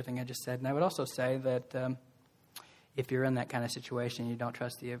agree with everything I just said. And I would also say that if you're in that kind of situation, you don't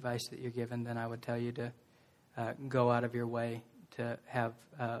trust the advice that you're given, then I would tell you to go out of your way to have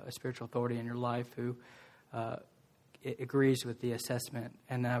a spiritual authority in your life who agrees with the assessment.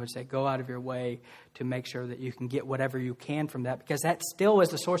 And then I would say go out of your way to make sure that you can get whatever you can from that, because that still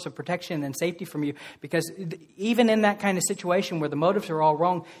is a source of protection and safety from you. Because even in that kind of situation where the motives are all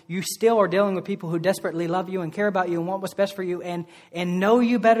wrong, you still are dealing with people who desperately love you and care about you and want what's best for you and know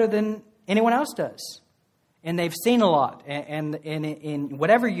you better than anyone else does. And they've seen a lot. And in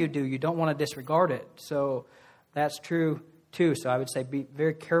whatever you do, you don't want to disregard it. So that's true too. So I would say be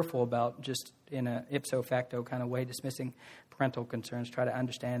very careful about just in an ipso facto kind of way dismissing parental concerns. Try to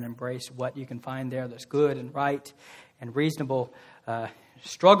understand and embrace what you can find there that's good and right and reasonable.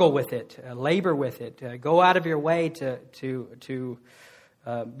 Struggle with it. Labor with it. Go out of your way to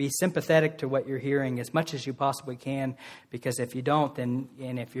be sympathetic to what you're hearing as much as you possibly can. Because if you don't, then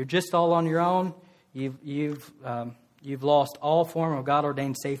and if you're just all on your own, you've lost all form of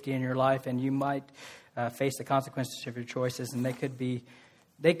God-ordained safety in your life, and you might face the consequences of your choices, and they could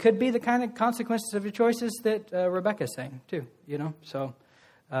be the kind of consequences of your choices that Rebecca's saying too. So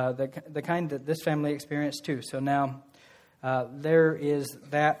the kind that this family experienced too. So now there is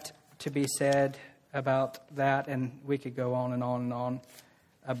that to be said about that, and we could go on and on and on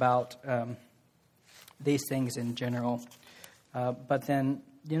about these things in general. But then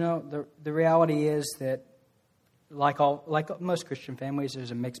the reality is that like most Christian families,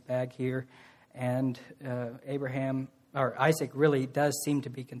 there's a mixed bag here. And Isaac really does seem to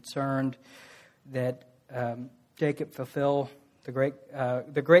be concerned that Jacob fulfill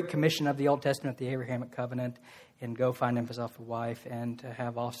the great commission of the Old Testament, the Abrahamic covenant, and go find himself a wife and to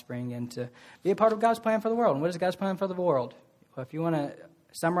have offspring and to be a part of God's plan for the world. And what is God's plan for the world? Well, if you want to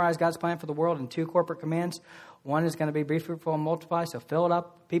summarize God's plan for the world in 2 corporate commands, one is going to be be fruitful and multiply, so fill it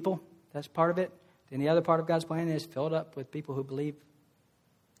up with people. That's part of it. Then the other part of God's plan is fill it up with people who believe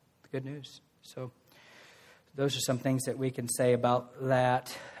the good news. So those are some things that we can say about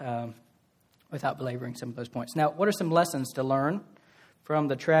that without belaboring some of those points. Now, what are some lessons to learn from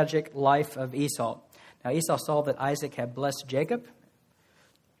the tragic life of Esau? Now, Esau saw that Isaac had blessed Jacob.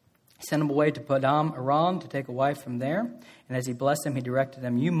 He sent him away to Padan Aram to take a wife from there. And as he blessed him, he directed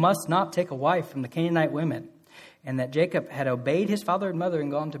him, "You must not take a wife from the Canaanite women." And that Jacob had obeyed his father and mother and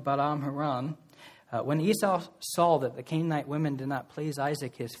gone to Padan Aram. When Esau saw that the Canaanite women did not please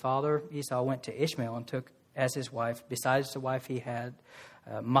Isaac, his father, Esau went to Ishmael and took as his wife, besides the wife he had,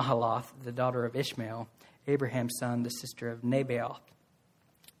 Mahalath, the daughter of Ishmael, Abraham's son, the sister of Nabaioth.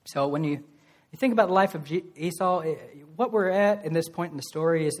 So when you think about the life of Esau, what we're at in this point in the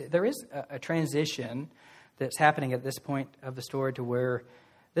story is there is a transition that's happening at this point of the story to where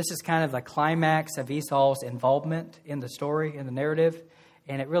this is kind of the climax of Esau's involvement in the story, in the narrative.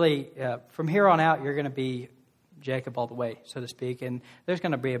 And it really, from here on out, you're going to be Jacob all the way, so to speak. And there's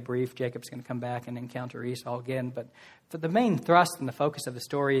going to be a brief, Jacob's going to come back and encounter Esau again. But the main thrust and the focus of the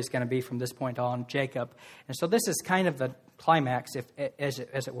story is going to be from this point on, Jacob. And so this is kind of the climax, as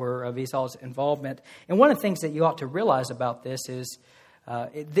it were, of Esau's involvement. And one of the things that you ought to realize about this is,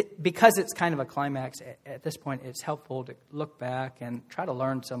 because it's kind of a climax, at this point, it's helpful to look back and try to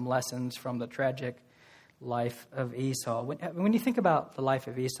learn some lessons from the tragic life of Esau. When you think about the life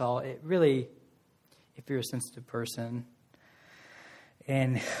of Esau, it really, if you're a sensitive person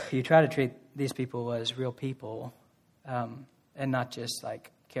and you try to treat these people as real people and not just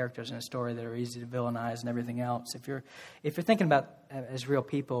like characters in a story that are easy to villainize and everything else, if you're thinking about as real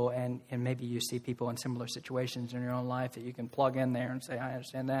people and maybe you see people in similar situations in your own life that you can plug in there and say, I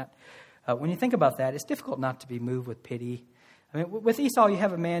understand that. When you think about that, it's difficult not to be moved with pity. I mean, with Esau, you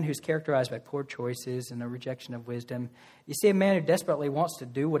have a man who's characterized by poor choices and a rejection of wisdom. You see a man who desperately wants to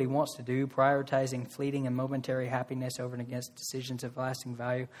do what he wants to do, prioritizing fleeting and momentary happiness over and against decisions of lasting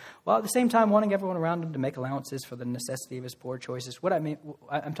value, while at the same time wanting everyone around him to make allowances for the necessity of his poor choices. What I mean,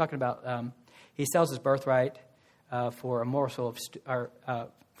 I'm talking about, he sells his birthright for a morsel of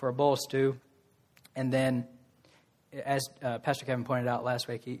for a bowl of stew, and then as Pastor Kevin pointed out last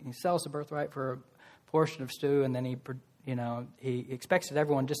week, he sells the birthright for a portion of stew, and then he expects that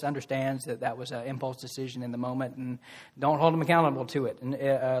everyone just understands that was an impulse decision in the moment, and don't hold him accountable to it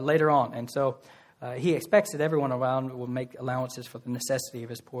and later on. And so he expects that everyone around will make allowances for the necessity of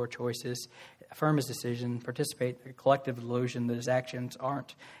his poor choices, affirm his decision, participate in a collective delusion that his actions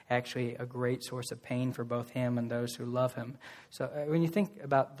aren't actually a great source of pain for both him and those who love him. So when you think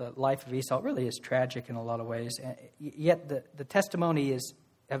about the life of Esau, it really is tragic in a lot of ways. Yet the testimony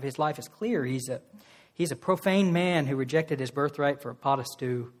of his life is clear. He's a profane man who rejected his birthright for a pot of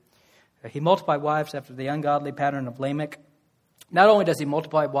stew. He multiplied wives after the ungodly pattern of Lamech. Not only does he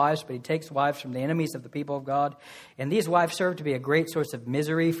multiply wives, but he takes wives from the enemies of the people of God. And these wives serve to be a great source of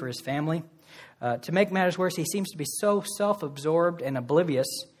misery for his family. To make matters worse, he seems to be so self-absorbed and oblivious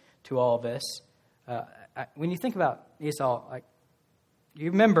to all of this. When you think about Esau,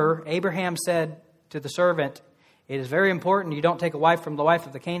 you remember Abraham said to the servant, "It is very important you don't take a wife from the wife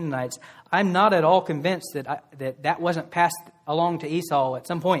of the Canaanites." I'm not at all convinced that wasn't passed along to Esau at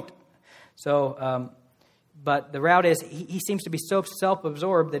some point. So, but the route is he seems to be so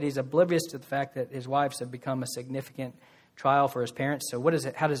self-absorbed that he's oblivious to the fact that his wives have become a significant trial for his parents. So what is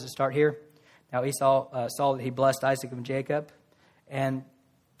it? How does it start here? Now Esau saw that he blessed Isaac and Jacob, and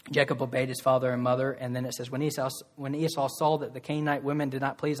Jacob obeyed his father and mother. And then it says when Esau saw that the Canaanite women did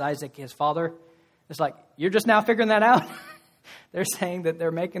not please Isaac, his father, it's like, you're just now figuring that out? They're saying that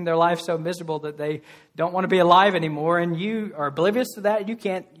they're making their life so miserable that they don't want to be alive anymore, and you are oblivious to that.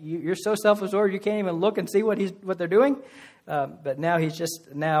 You're so self-absorbed you can't even look and see what they're doing. But now he's just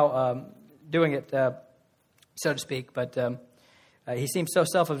doing it, so to speak. But he seems so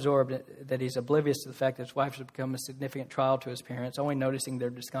self-absorbed that he's oblivious to the fact that his wife has become a significant trial to his parents, only noticing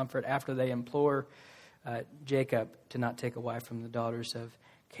their discomfort after they implore Jacob to not take a wife from the daughters of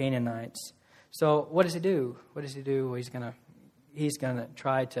Canaanites. So what does he do? Well, he's gonna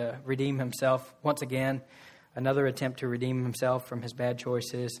try to redeem himself once again. Another attempt to redeem himself from his bad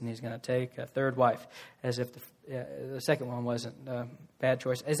choices, and he's going to take a third wife, as if the second one wasn't a bad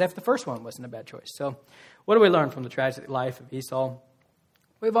choice, as if the first one wasn't a bad choice. So, what do we learn from the tragic life of Esau?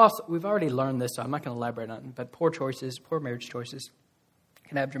 We've already learned this, so I'm not going to elaborate on it. But poor marriage choices,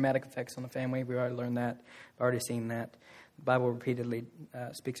 can have dramatic effects on the family. We've already learned that. We've already seen that. The Bible repeatedly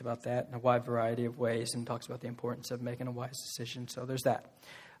speaks about that in a wide variety of ways and talks about the importance of making a wise decision. So there's that.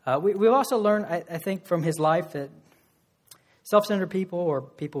 We've also learned, I think, from his life that self-centered people, or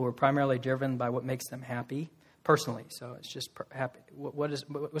people who are primarily driven by what makes them happy personally. So it's just happy. What's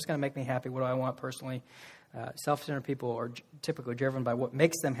going to make me happy? What do I want personally? Self-centered people are typically driven by what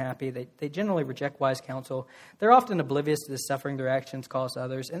makes them happy. They generally reject wise counsel. They're often oblivious to the suffering their actions cause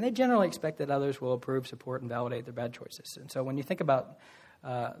others, and they generally expect that others will approve, support, and validate their bad choices. And so when you think about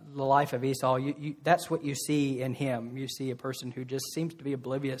the life of Esau, that's what you see in him. You see a person who just seems to be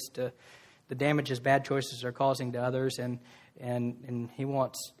oblivious to the damage his bad choices are causing to others, and he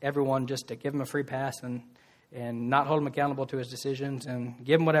wants everyone just to give him a free pass and not hold him accountable to his decisions and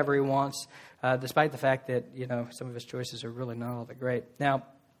give him whatever he wants, despite the fact that, some of his choices are really not all that great. Now,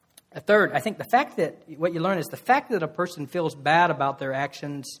 a third, I think what you learn is the fact that a person feels bad about their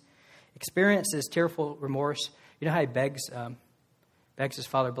actions, experiences tearful remorse. You know how he begs his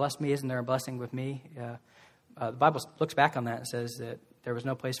father, "Bless me, isn't there a blessing with me?" The Bible looks back on that and says that there was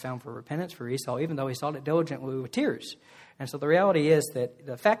no place found for repentance for Esau, even though he sought it diligently with tears. And so the reality is that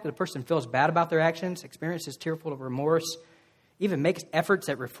the fact that a person feels bad about their actions, experiences tearful remorse, even makes efforts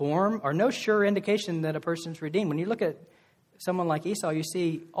at reform, are no sure indication that a person's redeemed. When you look at someone like Esau, you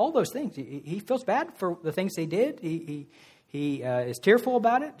see all those things. He feels bad for the things he did. He is tearful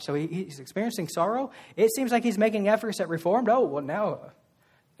about it, so he's experiencing sorrow. It seems like he's making efforts at reform. Oh, well, now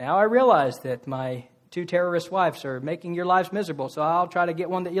I realize that my 2 terrorist wives are making your lives miserable, so I'll try to get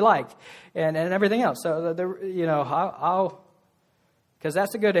one that you like, and everything else. So, I'll because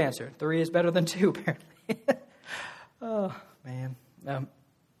that's a good answer. 3 is better than 2, apparently. Oh, man.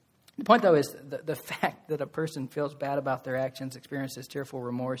 The point, though, is the fact that a person feels bad about their actions, experiences tearful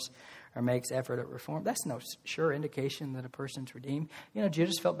remorse, or makes effort at reform, that's no sure indication that a person's redeemed.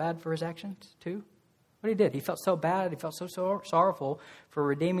 Judas felt bad for his actions, too. What he did, he felt so bad, he felt so sorrowful for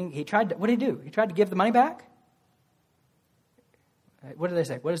redeeming. What did he do? He tried to give the money back? What do they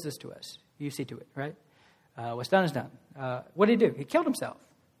say? What is this to us? You see to it, right? What's done is done. What did he do? He killed himself.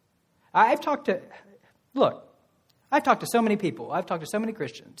 I've talked to so many people. I've talked to so many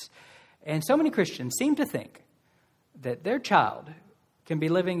Christians. And so many Christians seem to think that their child can be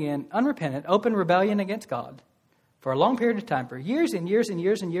living in unrepentant, open rebellion against God for a long period of time, for years and years and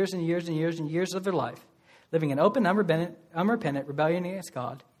years and years and years and years and years of their life, living in open, unrepentant rebellion against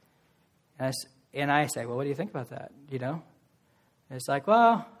God. And I say, well, what do you think about that? You know? And it's like,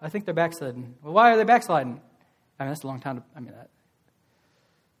 well, I think they're backsliding. Well, why are they backsliding? I mean, that's a long time.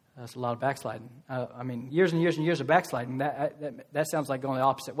 That's a lot of backsliding. Years and years and years of backsliding. That sounds like going the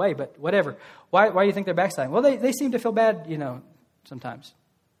opposite way, but whatever. Why do you think they're backsliding? Well, they seem to feel bad, sometimes.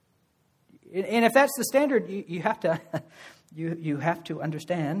 And if that's the standard, you have to you have to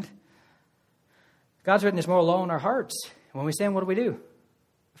understand God's written His moral law in our hearts. When we sin, what do?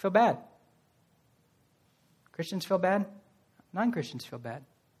 We feel bad. Christians feel bad. Non-Christians feel bad.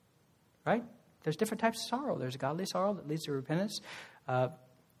 Right? There's different types of sorrow. There's godly sorrow that leads to repentance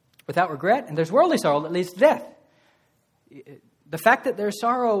without regret, and there's worldly sorrow that leads to death. The fact that there's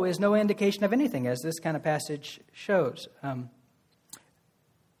sorrow is no indication of anything, as this kind of passage shows. And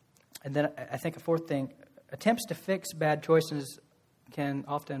then I think a fourth thing, attempts to fix bad choices can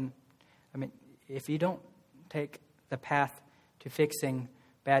often, if you don't take the path to fixing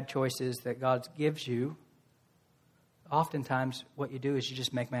bad choices that God gives you, oftentimes what you do is you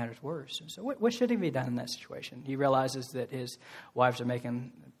just make matters worse. So what should he be done in that situation? He realizes that his wives are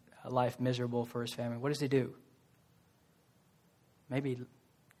making life miserable for his family. What does he do? Maybe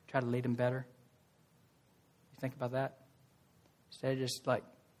try to lead them better. You think about that? Instead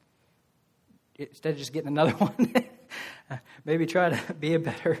of just getting another one, maybe try to be a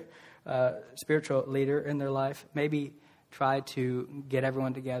better spiritual leader in their life. Maybe try to get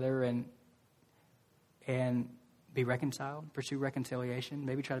everyone together and be reconciled, pursue reconciliation.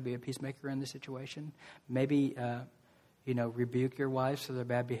 Maybe try to be a peacemaker in the situation. Maybe, rebuke your wives for their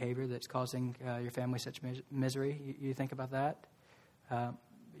bad behavior that's causing your family such misery. You think about that? The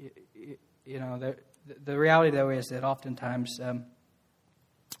reality, though, is that oftentimes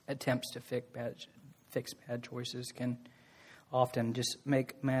attempts to fix bad choices can often just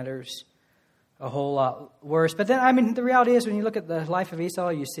make matters a whole lot worse. But then, the reality is when you look at the life of Esau,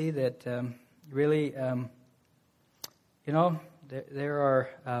 you see that really...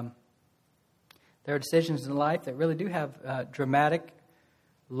 there are decisions in life that really do have dramatic,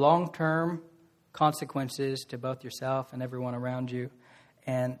 long-term consequences to both yourself and everyone around you.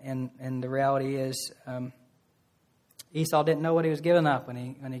 And the reality is, Esau didn't know what he was giving up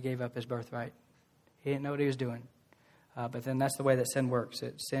when he gave up his birthright. He didn't know what he was doing. But then that's the way that sin works.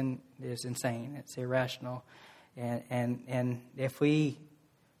 Sin is insane. It's irrational. And if we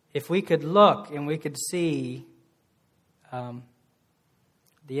could look and we could see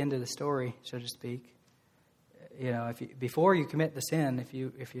the end of the story, so to speak. Before you commit the sin, if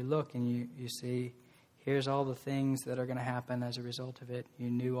you look and you see, here's all the things that are going to happen as a result of it. You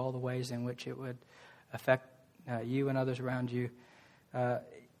knew all the ways in which it would affect you and others around you. I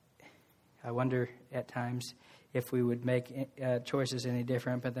wonder at times if we would make choices any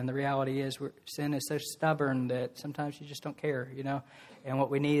different. But then the reality is sin is so stubborn that sometimes you just don't care, And what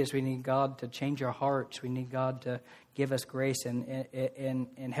we need God to change our hearts. We need God to give us grace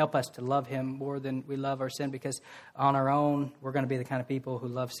and help us to love Him more than we love our sin. Because on our own, we're going to be the kind of people who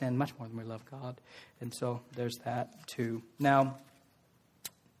love sin much more than we love God. And so there's that too. Now,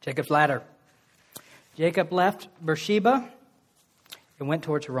 Jacob's ladder. Jacob left Beersheba and went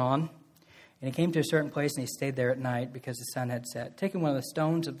towards Haran. And he came to a certain place, and he stayed there at night because the sun had set. Taking one of the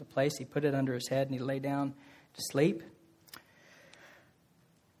stones of the place, he put it under his head, and he lay down to sleep.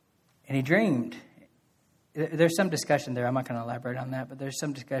 And he dreamed. There's some discussion there. I'm not going to elaborate on that, but there's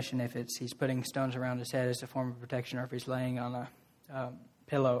some discussion if he's putting stones around his head as a form of protection, or if he's laying on a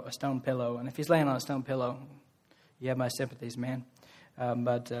stone pillow. And if he's laying on a stone pillow, you have my sympathies, man.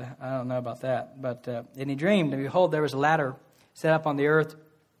 But I don't know about that. But and he dreamed, and behold, there was a ladder set up on the earth,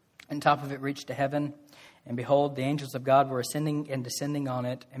 and top of it reached to heaven. And behold, the angels of God were ascending and descending on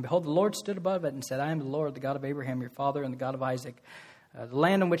it. And behold, the Lord stood above it and said, I am the Lord, the God of Abraham, your father, and the God of Isaac. The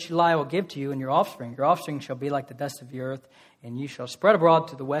land on which you lie I will give to you and your offspring. Your offspring shall be like the dust of the earth, and you shall spread abroad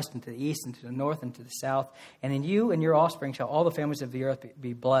to the west and to the east and to the north and to the south. And in you and your offspring shall all the families of the earth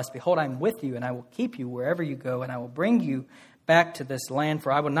be blessed. Behold, I am with you, and I will keep you wherever you go, and I will bring you back to this land,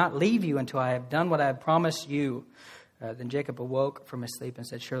 for I will not leave you until I have done what I have promised you. Then Jacob awoke from his sleep and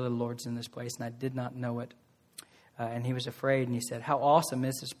said, surely the Lord's in this place, and I did not know it. And he was afraid, and he said, how awesome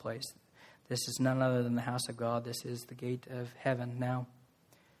is this place? This is none other than the house of God. This is the gate of heaven. Now,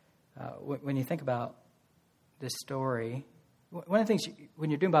 when you think about this story, one of the things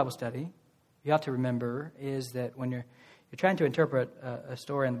when you're doing Bible study, you have to remember is that when you're trying to interpret a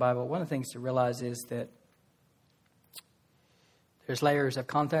story in the Bible, one of the things to realize is that there's layers of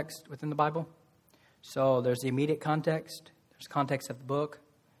context within the Bible. So there's the immediate context, there's context of the book,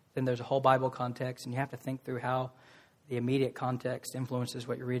 then there's a whole Bible context, and you have to think through how the immediate context influences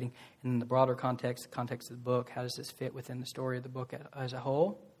what you're reading. And then the broader context, the context of the book, how does this fit within the story of the book as a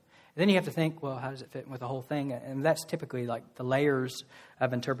whole? then you have to think, well, how does it fit with the whole thing? And that's typically like the layers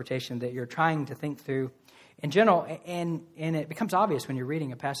of interpretation that you're trying to think through in general. And it becomes obvious when you're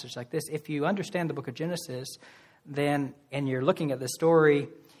reading a passage like this. If you understand the book of Genesis, then, and you're looking at the story,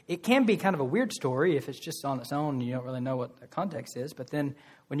 it can be kind of a weird story if it's just on its own and you don't really know what the context is. But then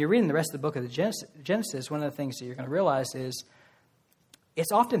when you're reading the rest of the book of the Genesis, one of the things that you're going to realize is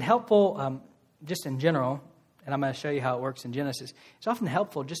it's often helpful, just in general, and I'm going to show you how it works in Genesis. It's often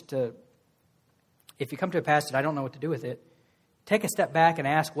helpful just to, if you come to a passage, I don't know what to do with it, take a step back and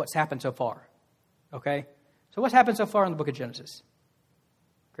ask what's happened so far. Okay? So what's happened so far in the book of Genesis?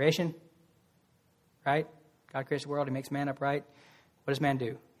 Creation, right? God creates the world. He makes man upright. What does man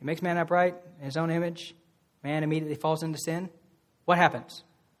do? He makes man upright in his own image. Man immediately falls into sin. What happens?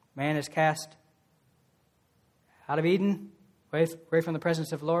 Man is cast out of Eden, away from the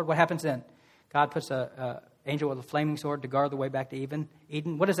presence of the Lord. What happens then? God puts an angel with a flaming sword to guard the way back to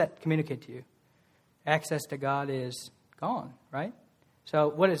Eden. What does that communicate to you? Access to God is gone, right? So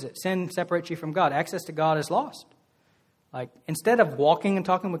what is it? Sin separates you from God. Access to God is lost. Like, instead of walking and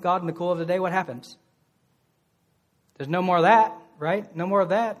talking with God in the cool of the day, what happens? There's no more of that, right? No more of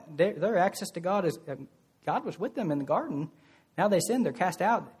that. Their access to God is, God was with them in the garden. Now they sin, they're cast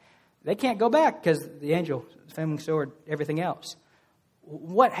out. They can't go back because the angel, the flaming sword, everything else.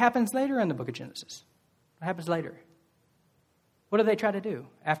 What happens later in the book of Genesis? What happens later? What do they try to do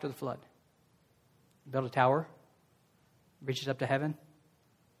after the flood? Build a tower, reaches up to heaven.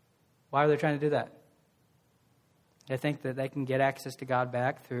 Why are they trying to do that? They think that they can get access to God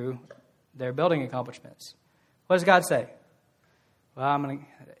back through their building accomplishments. What does God say? Well,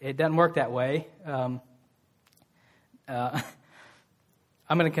 it doesn't work that way. I'm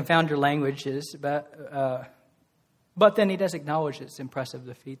going to confound your languages, but then he does acknowledge it's impressive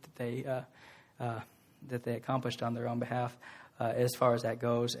the feat that they accomplished on their own behalf, as far as that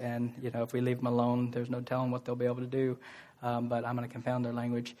goes. And if we leave them alone, there's no telling what they'll be able to do. But I'm going to confound their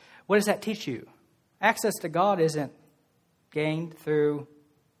language. What does that teach you? Access to God isn't gained through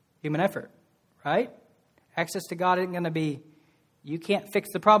human effort, right? Access to God isn't going to be. You can't fix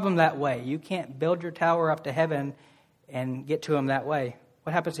the problem that way. You can't build your tower up to heaven and get to him that way.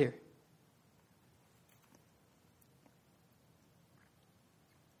 What happens here?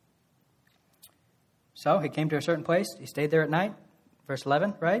 So he came to a certain place. He stayed there at night. Verse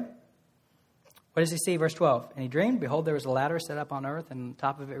 11, right? What does he see? Verse 12. And he dreamed, behold, there was a ladder set up on earth, and the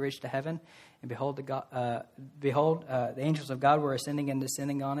top of it reached to heaven. And behold, the angels of God were ascending and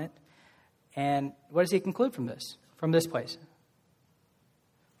descending on it. And what does he conclude from this place?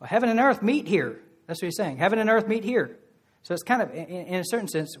 Well, heaven and earth meet here. That's what he's saying. Heaven and earth meet here. So it's kind of, in a certain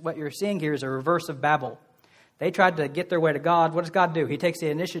sense, what you're seeing here is a reverse of Babel. They tried to get their way to God. What does God do? He takes the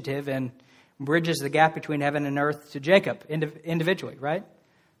initiative and bridges the gap between heaven and earth to Jacob individually, right?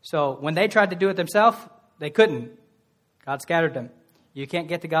 So when they tried to do it themselves, they couldn't. God scattered them. You can't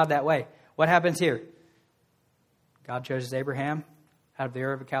get to God that way. What happens here? God chooses Abraham out of the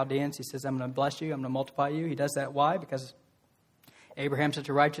Ur of the Chaldeans. He says, I'm going to bless you. I'm going to multiply you. He does that. Why? Because Abraham's such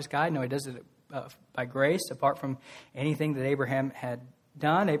a righteous guy. No, he does it by grace, apart from anything that Abraham had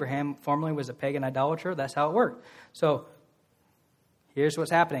done. Abraham formerly was a pagan idolater. That's how it worked. So here's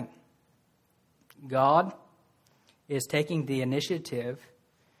what's happening. God is taking the initiative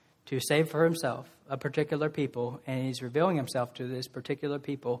to save for himself a particular people, and he's revealing himself to this particular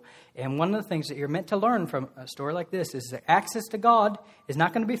people. And one of the things that you're meant to learn from a story like this is that access to God is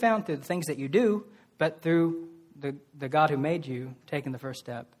not going to be found through the things that you do, but through the God who made you taking the first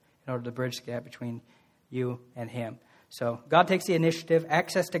step in order to bridge the gap between you and him. So God takes the initiative.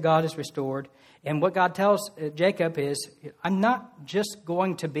 Access to God is restored. And what God tells Jacob is, I'm not just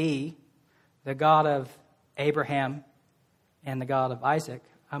going to be the God of Abraham and the God of Isaac.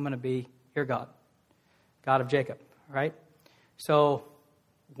 I'm going to be your God, God of Jacob, right? So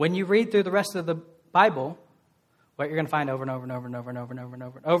when you read through the rest of the Bible, what you're going to find over and over and over and over and over and over and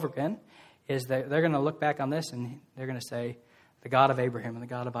over and over again is that they're going to look back on this and they're going to say, the God of Abraham and the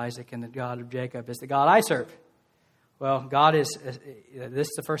God of Isaac and the God of Jacob is the God I serve. Well, God is, this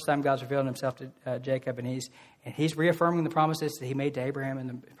is the first time God's revealed himself to Jacob, and he's reaffirming the promises that he made to Abraham and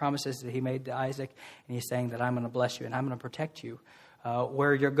the promises that he made to Isaac, and he's saying that I'm going to bless you and I'm going to protect you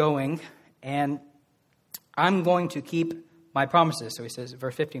where you're going, and I'm going to keep my promises. So he says,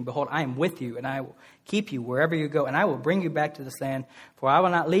 verse 15, behold, I am with you, and I will keep you wherever you go, and I will bring you back to this land, for I will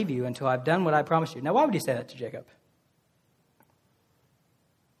not leave you until I've done what I promised you. Now, why would he say that to Jacob?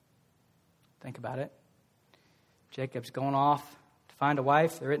 Think about it. Jacob's going off to find a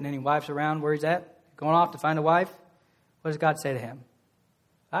wife. There isn't any wives around where he's at. Going off to find a wife. What does God say to him?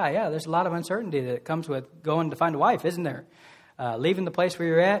 Yeah, there's a lot of uncertainty that comes with going to find a wife, isn't there? leaving the place where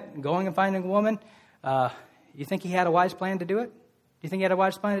you're at, going and finding a woman. You think he had a wise plan to do it? Do you think he had a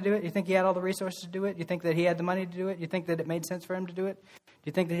wise plan to do it? You think he had all the resources to do it? You think that he had the money to do it? You think that it made sense for him to do it? Do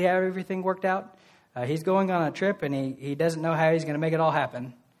you think that he had everything worked out? He's going on a trip, and he doesn't know how he's going to make it all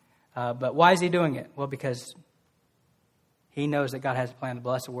happen. But why is he doing it? Well, because he knows that God has a plan to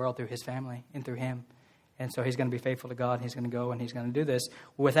bless the world through his family and through him. And so he's going to be faithful to God, and he's going to go and he's going to do this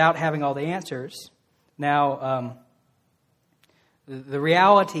without having all the answers. Now, the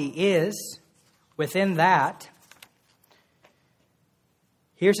reality is, within that,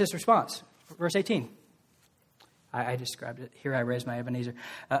 here's his response. Verse 18. I described it. Here I raised my Ebenezer.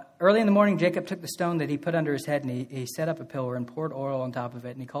 Early in the morning, Jacob took the stone that he put under his head, and he set up a pillar and poured oil on top of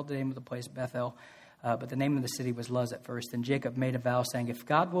it, and he called the name of the place Bethel. But the name of the city was Luz at first. And Jacob made a vow, saying, if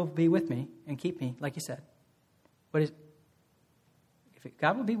God will be with me and keep me, like he said, if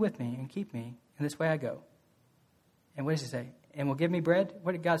God will be with me and keep me, in this way I go. And what does he say? And will give me bread?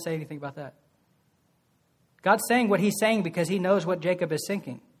 What did God say? Anything about that? God's saying what he's saying because he knows what Jacob is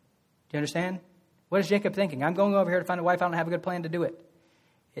thinking. Do you understand? What is Jacob thinking? I'm going over here to find a wife. I don't have a good plan to do it.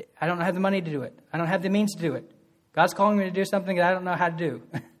 I don't have the money to do it. I don't have the means to do it. God's calling me to do something that I don't know how to do.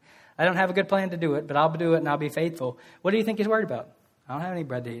 I don't have a good plan to do it, but I'll do it and I'll be faithful. What do you think he's worried about? I don't have any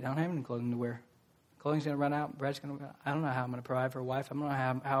bread to eat. I don't have any clothing to wear. Clothing's going to run out. Bread's going to run out. I don't know how I'm going to provide for a wife. I don't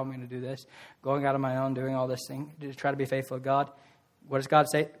know how I'm going to do this. Going out on my own, doing all this thing to try to be faithful to God. What does God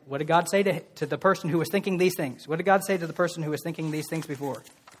say? What did God say to the person who was thinking these things? What did God say to the person who was thinking these things before?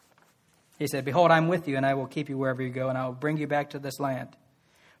 He said, behold, I'm with you, and I will keep you wherever you go, and I will bring you back to this land.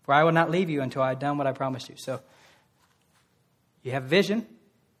 For I will not leave you until I have done what I promised you. So, you have vision.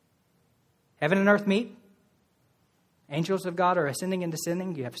 Heaven and earth meet. Angels of God are ascending and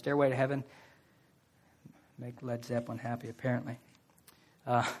descending. You have a stairway to heaven. Make Led Zeppelin happy, apparently.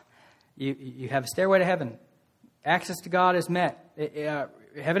 You have a stairway to heaven. Access to God is met.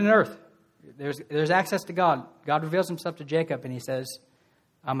 Heaven and earth. There's access to God. God reveals himself to Jacob, and he says,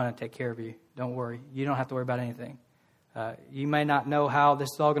 I'm going to take care of you. Don't worry. You don't have to worry about anything. You may not know how this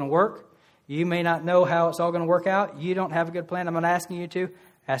is all going to work. You may not know how it's all going to work out. You don't have a good plan. I'm not asking you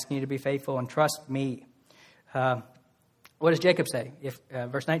to be faithful and trust me. What does Jacob say?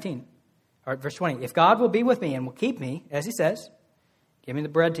 Verse 19, or verse 20. If God will be with me and will keep me, as he says, give me the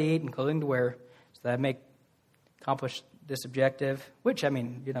bread to eat and clothing to wear, so that I may accomplish this objective, which,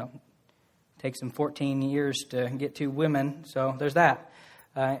 takes him 14 years to get 2 women. So there's that.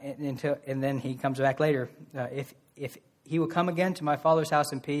 And then he comes back later. If he will come again to my father's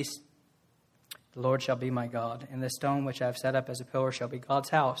house in peace, the Lord shall be my God. And this stone which I have set up as a pillar shall be God's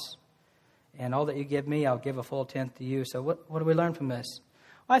house. And all that you give me, I'll give a full tenth to you. So what do we learn from this?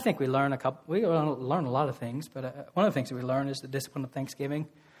 Well, I think we learn a lot of things, but one of the things that we learn is the discipline of thanksgiving.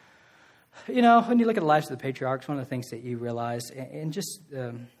 When you look at the lives of the patriarchs, one of the things that you realize, and just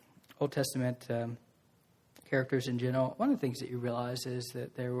Old Testament characters in general, one of the things that you realize is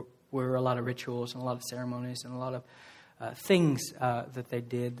that there were a lot of rituals and a lot of ceremonies and a lot of things that they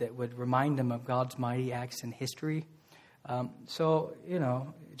did that would remind them of God's mighty acts in history.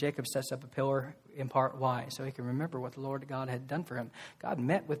 Jacob sets up a pillar in part why? So he can remember what the Lord God had done for him. God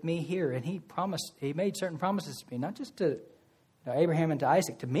met with me here, and he made certain promises to me, not just to Abraham and to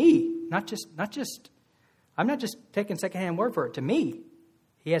Isaac, to me, not just. I'm not just taking secondhand word for it. To me,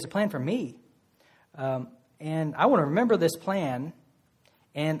 he has a plan for me, and I want to remember this plan.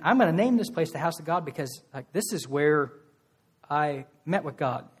 And I'm going to name this place the house of God because this is where I met with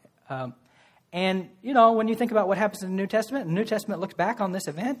God. And when you think about what happens in the New Testament looks back on this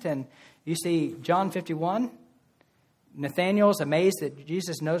event, and you see John 51. Nathanael's amazed that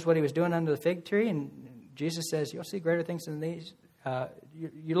Jesus knows what he was doing under the fig tree, and Jesus says, "You'll see greater things than these."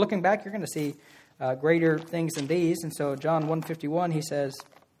 You're looking back, you're going to see greater things than these. And so John 1:51, he says,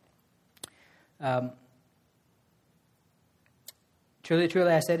 "Truly,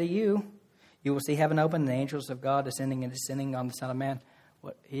 truly, I say to you, you will see heaven open and the angels of God ascending and descending on the Son of Man."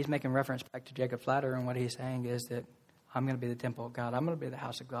 What he's making reference back to Jacob's ladder, and what he's saying is that I'm going to be the temple of God. I'm going to be the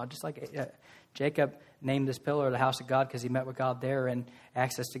house of God. Just like Jacob named this pillar the house of God because he met with God there, and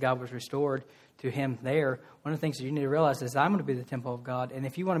access to God was restored to him there. One of the things that you need to realize is I'm going to be the temple of God. And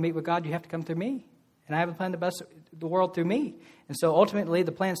if you want to meet with God, you have to come through me. And I have a plan to bless the world through me. And so ultimately,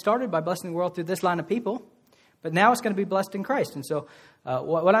 the plan started by blessing the world through this line of people. But now it's going to be blessed in Christ. And so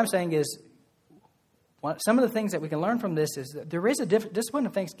what I'm saying is, some of the things that we can learn from this is that there is a discipline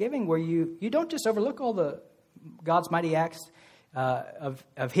of thanksgiving where you don't just overlook all the God's mighty acts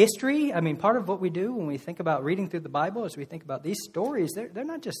of history. I mean, part of what we do when we think about reading through the Bible is we think about these stories. They're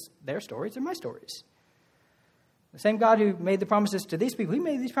not just their stories; they're my stories. The same God who made the promises to these people, He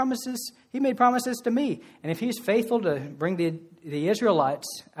made promises to me. And if He's faithful to bring the Israelites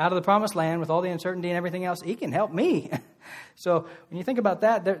out of the promised land with all the uncertainty and everything else, He can help me. So when you think about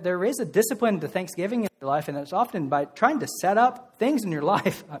that, there is a discipline to thanksgiving in your life, and it's often by trying to set up things in your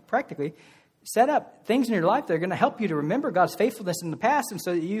life, practically, set up things in your life that are going to help you to remember God's faithfulness in the past. And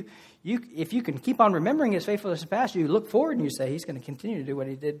so that if you can keep on remembering His faithfulness in the past, you look forward and you say, He's going to continue to do what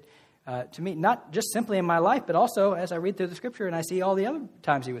He did to me, not just simply in my life, but also as I read through the Scripture and I see all the other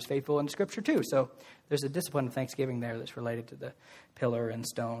times He was faithful in the Scripture too. So there's a discipline of thanksgiving there that's related to the pillar and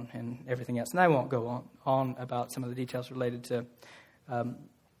stone and everything else. And I won't go on about some of the details related to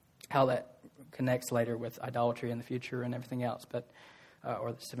how that connects later with idolatry in the future and everything else, but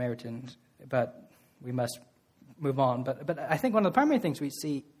or the Samaritans. But we must move on. But I think one of the primary things we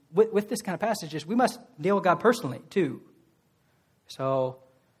see with this kind of passage is we must deal with God personally too. So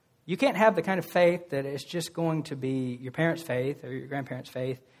you can't have the kind of faith that is just going to be your parents' faith or your grandparents'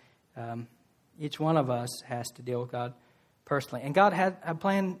 faith. Each one of us has to deal with God personally. And God had a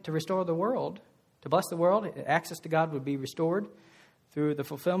plan to restore the world, to bless the world. Access to God would be restored through the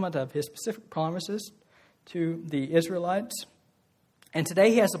fulfillment of His specific promises to the Israelites. And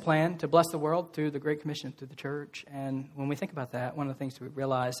today He has a plan to bless the world through the Great Commission, through the church. And when we think about that, one of the things we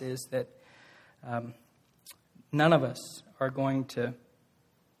realize is that none of us are going to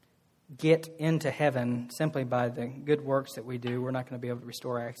get into heaven simply by the good works that we do. We're not going to be able to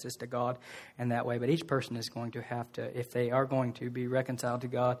restore access to God in that way. But each person is going to have to, if they are going to be reconciled to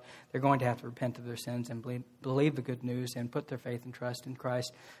God, they're going to have to repent of their sins and believe the good news and put their faith and trust in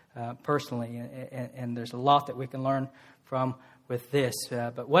Christ personally. And there's a lot that we can learn from with this.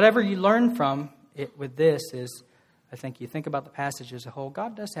 But whatever you learn from it with this is, I think you think about the passage as a whole,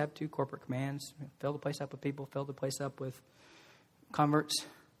 God does have two corporate commands. Fill the place up with people, fill the place up with converts.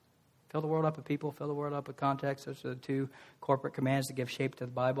 Fill the world up with people, fill the world up with context. Those are the two corporate commands that give shape to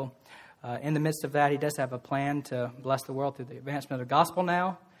the Bible. In the midst of that, He does have a plan to bless the world through the advancement of the gospel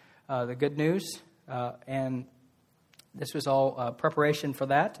now, the good news. And this was all preparation for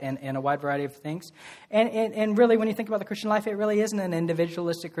that and a wide variety of things. And really, when you think about the Christian life, it really isn't an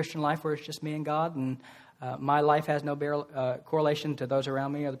individualistic Christian life where it's just me and God. And my life has no correlation to those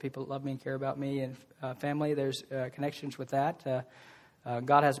around me or the people that love me and care about me and family. There's connections with that.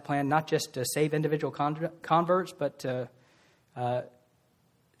 God has a plan not just to save individual converts, but to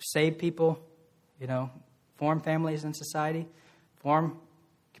save people, form families in society, form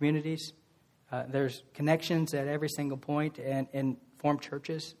communities. There's connections at every single point and form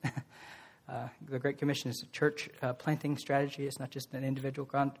churches. The Great Commission is a church planting strategy. It's not just an individual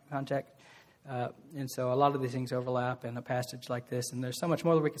contact. And so a lot of these things overlap in a passage like this. And there's so much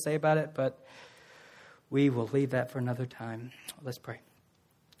more that we could say about it, but we will leave that for another time. Let's pray.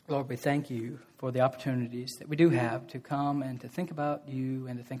 Lord, we thank You for the opportunities that we do have to come and to think about You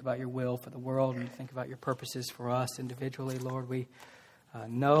and to think about Your will for the world and to think about Your purposes for us individually. Lord, we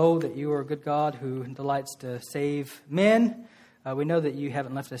know that You are a good God who delights to save men. We know that You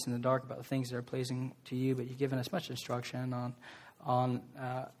haven't left us in the dark about the things that are pleasing to You, but You've given us much instruction on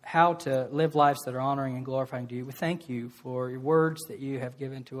how to live lives that are honoring and glorifying to You. We thank You for Your words that You have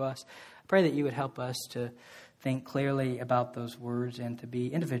given to us. I pray that You would help us to think clearly about those words and to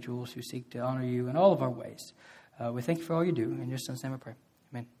be individuals who seek to honor You in all of our ways. We thank You for all You do. In Your Son's name I pray.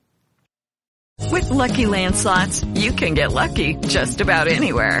 Amen. With Lucky Land Slots, you can get lucky just about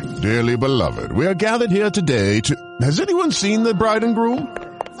anywhere. Dearly beloved, we are gathered here today to... Has anyone seen the bride and groom?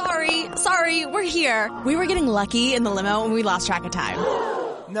 Sorry, we're here. We were getting lucky in the limo and we lost track of time.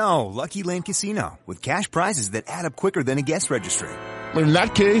 No, Lucky Land Casino, with cash prizes that add up quicker than a guest registry. In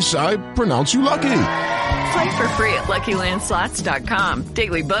that case, I pronounce you lucky. Play for free at LuckyLandSlots.com.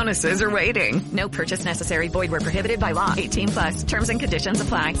 Daily bonuses are waiting. No purchase necessary. Void where prohibited by law. 18+. Terms and conditions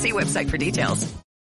apply. See website for details.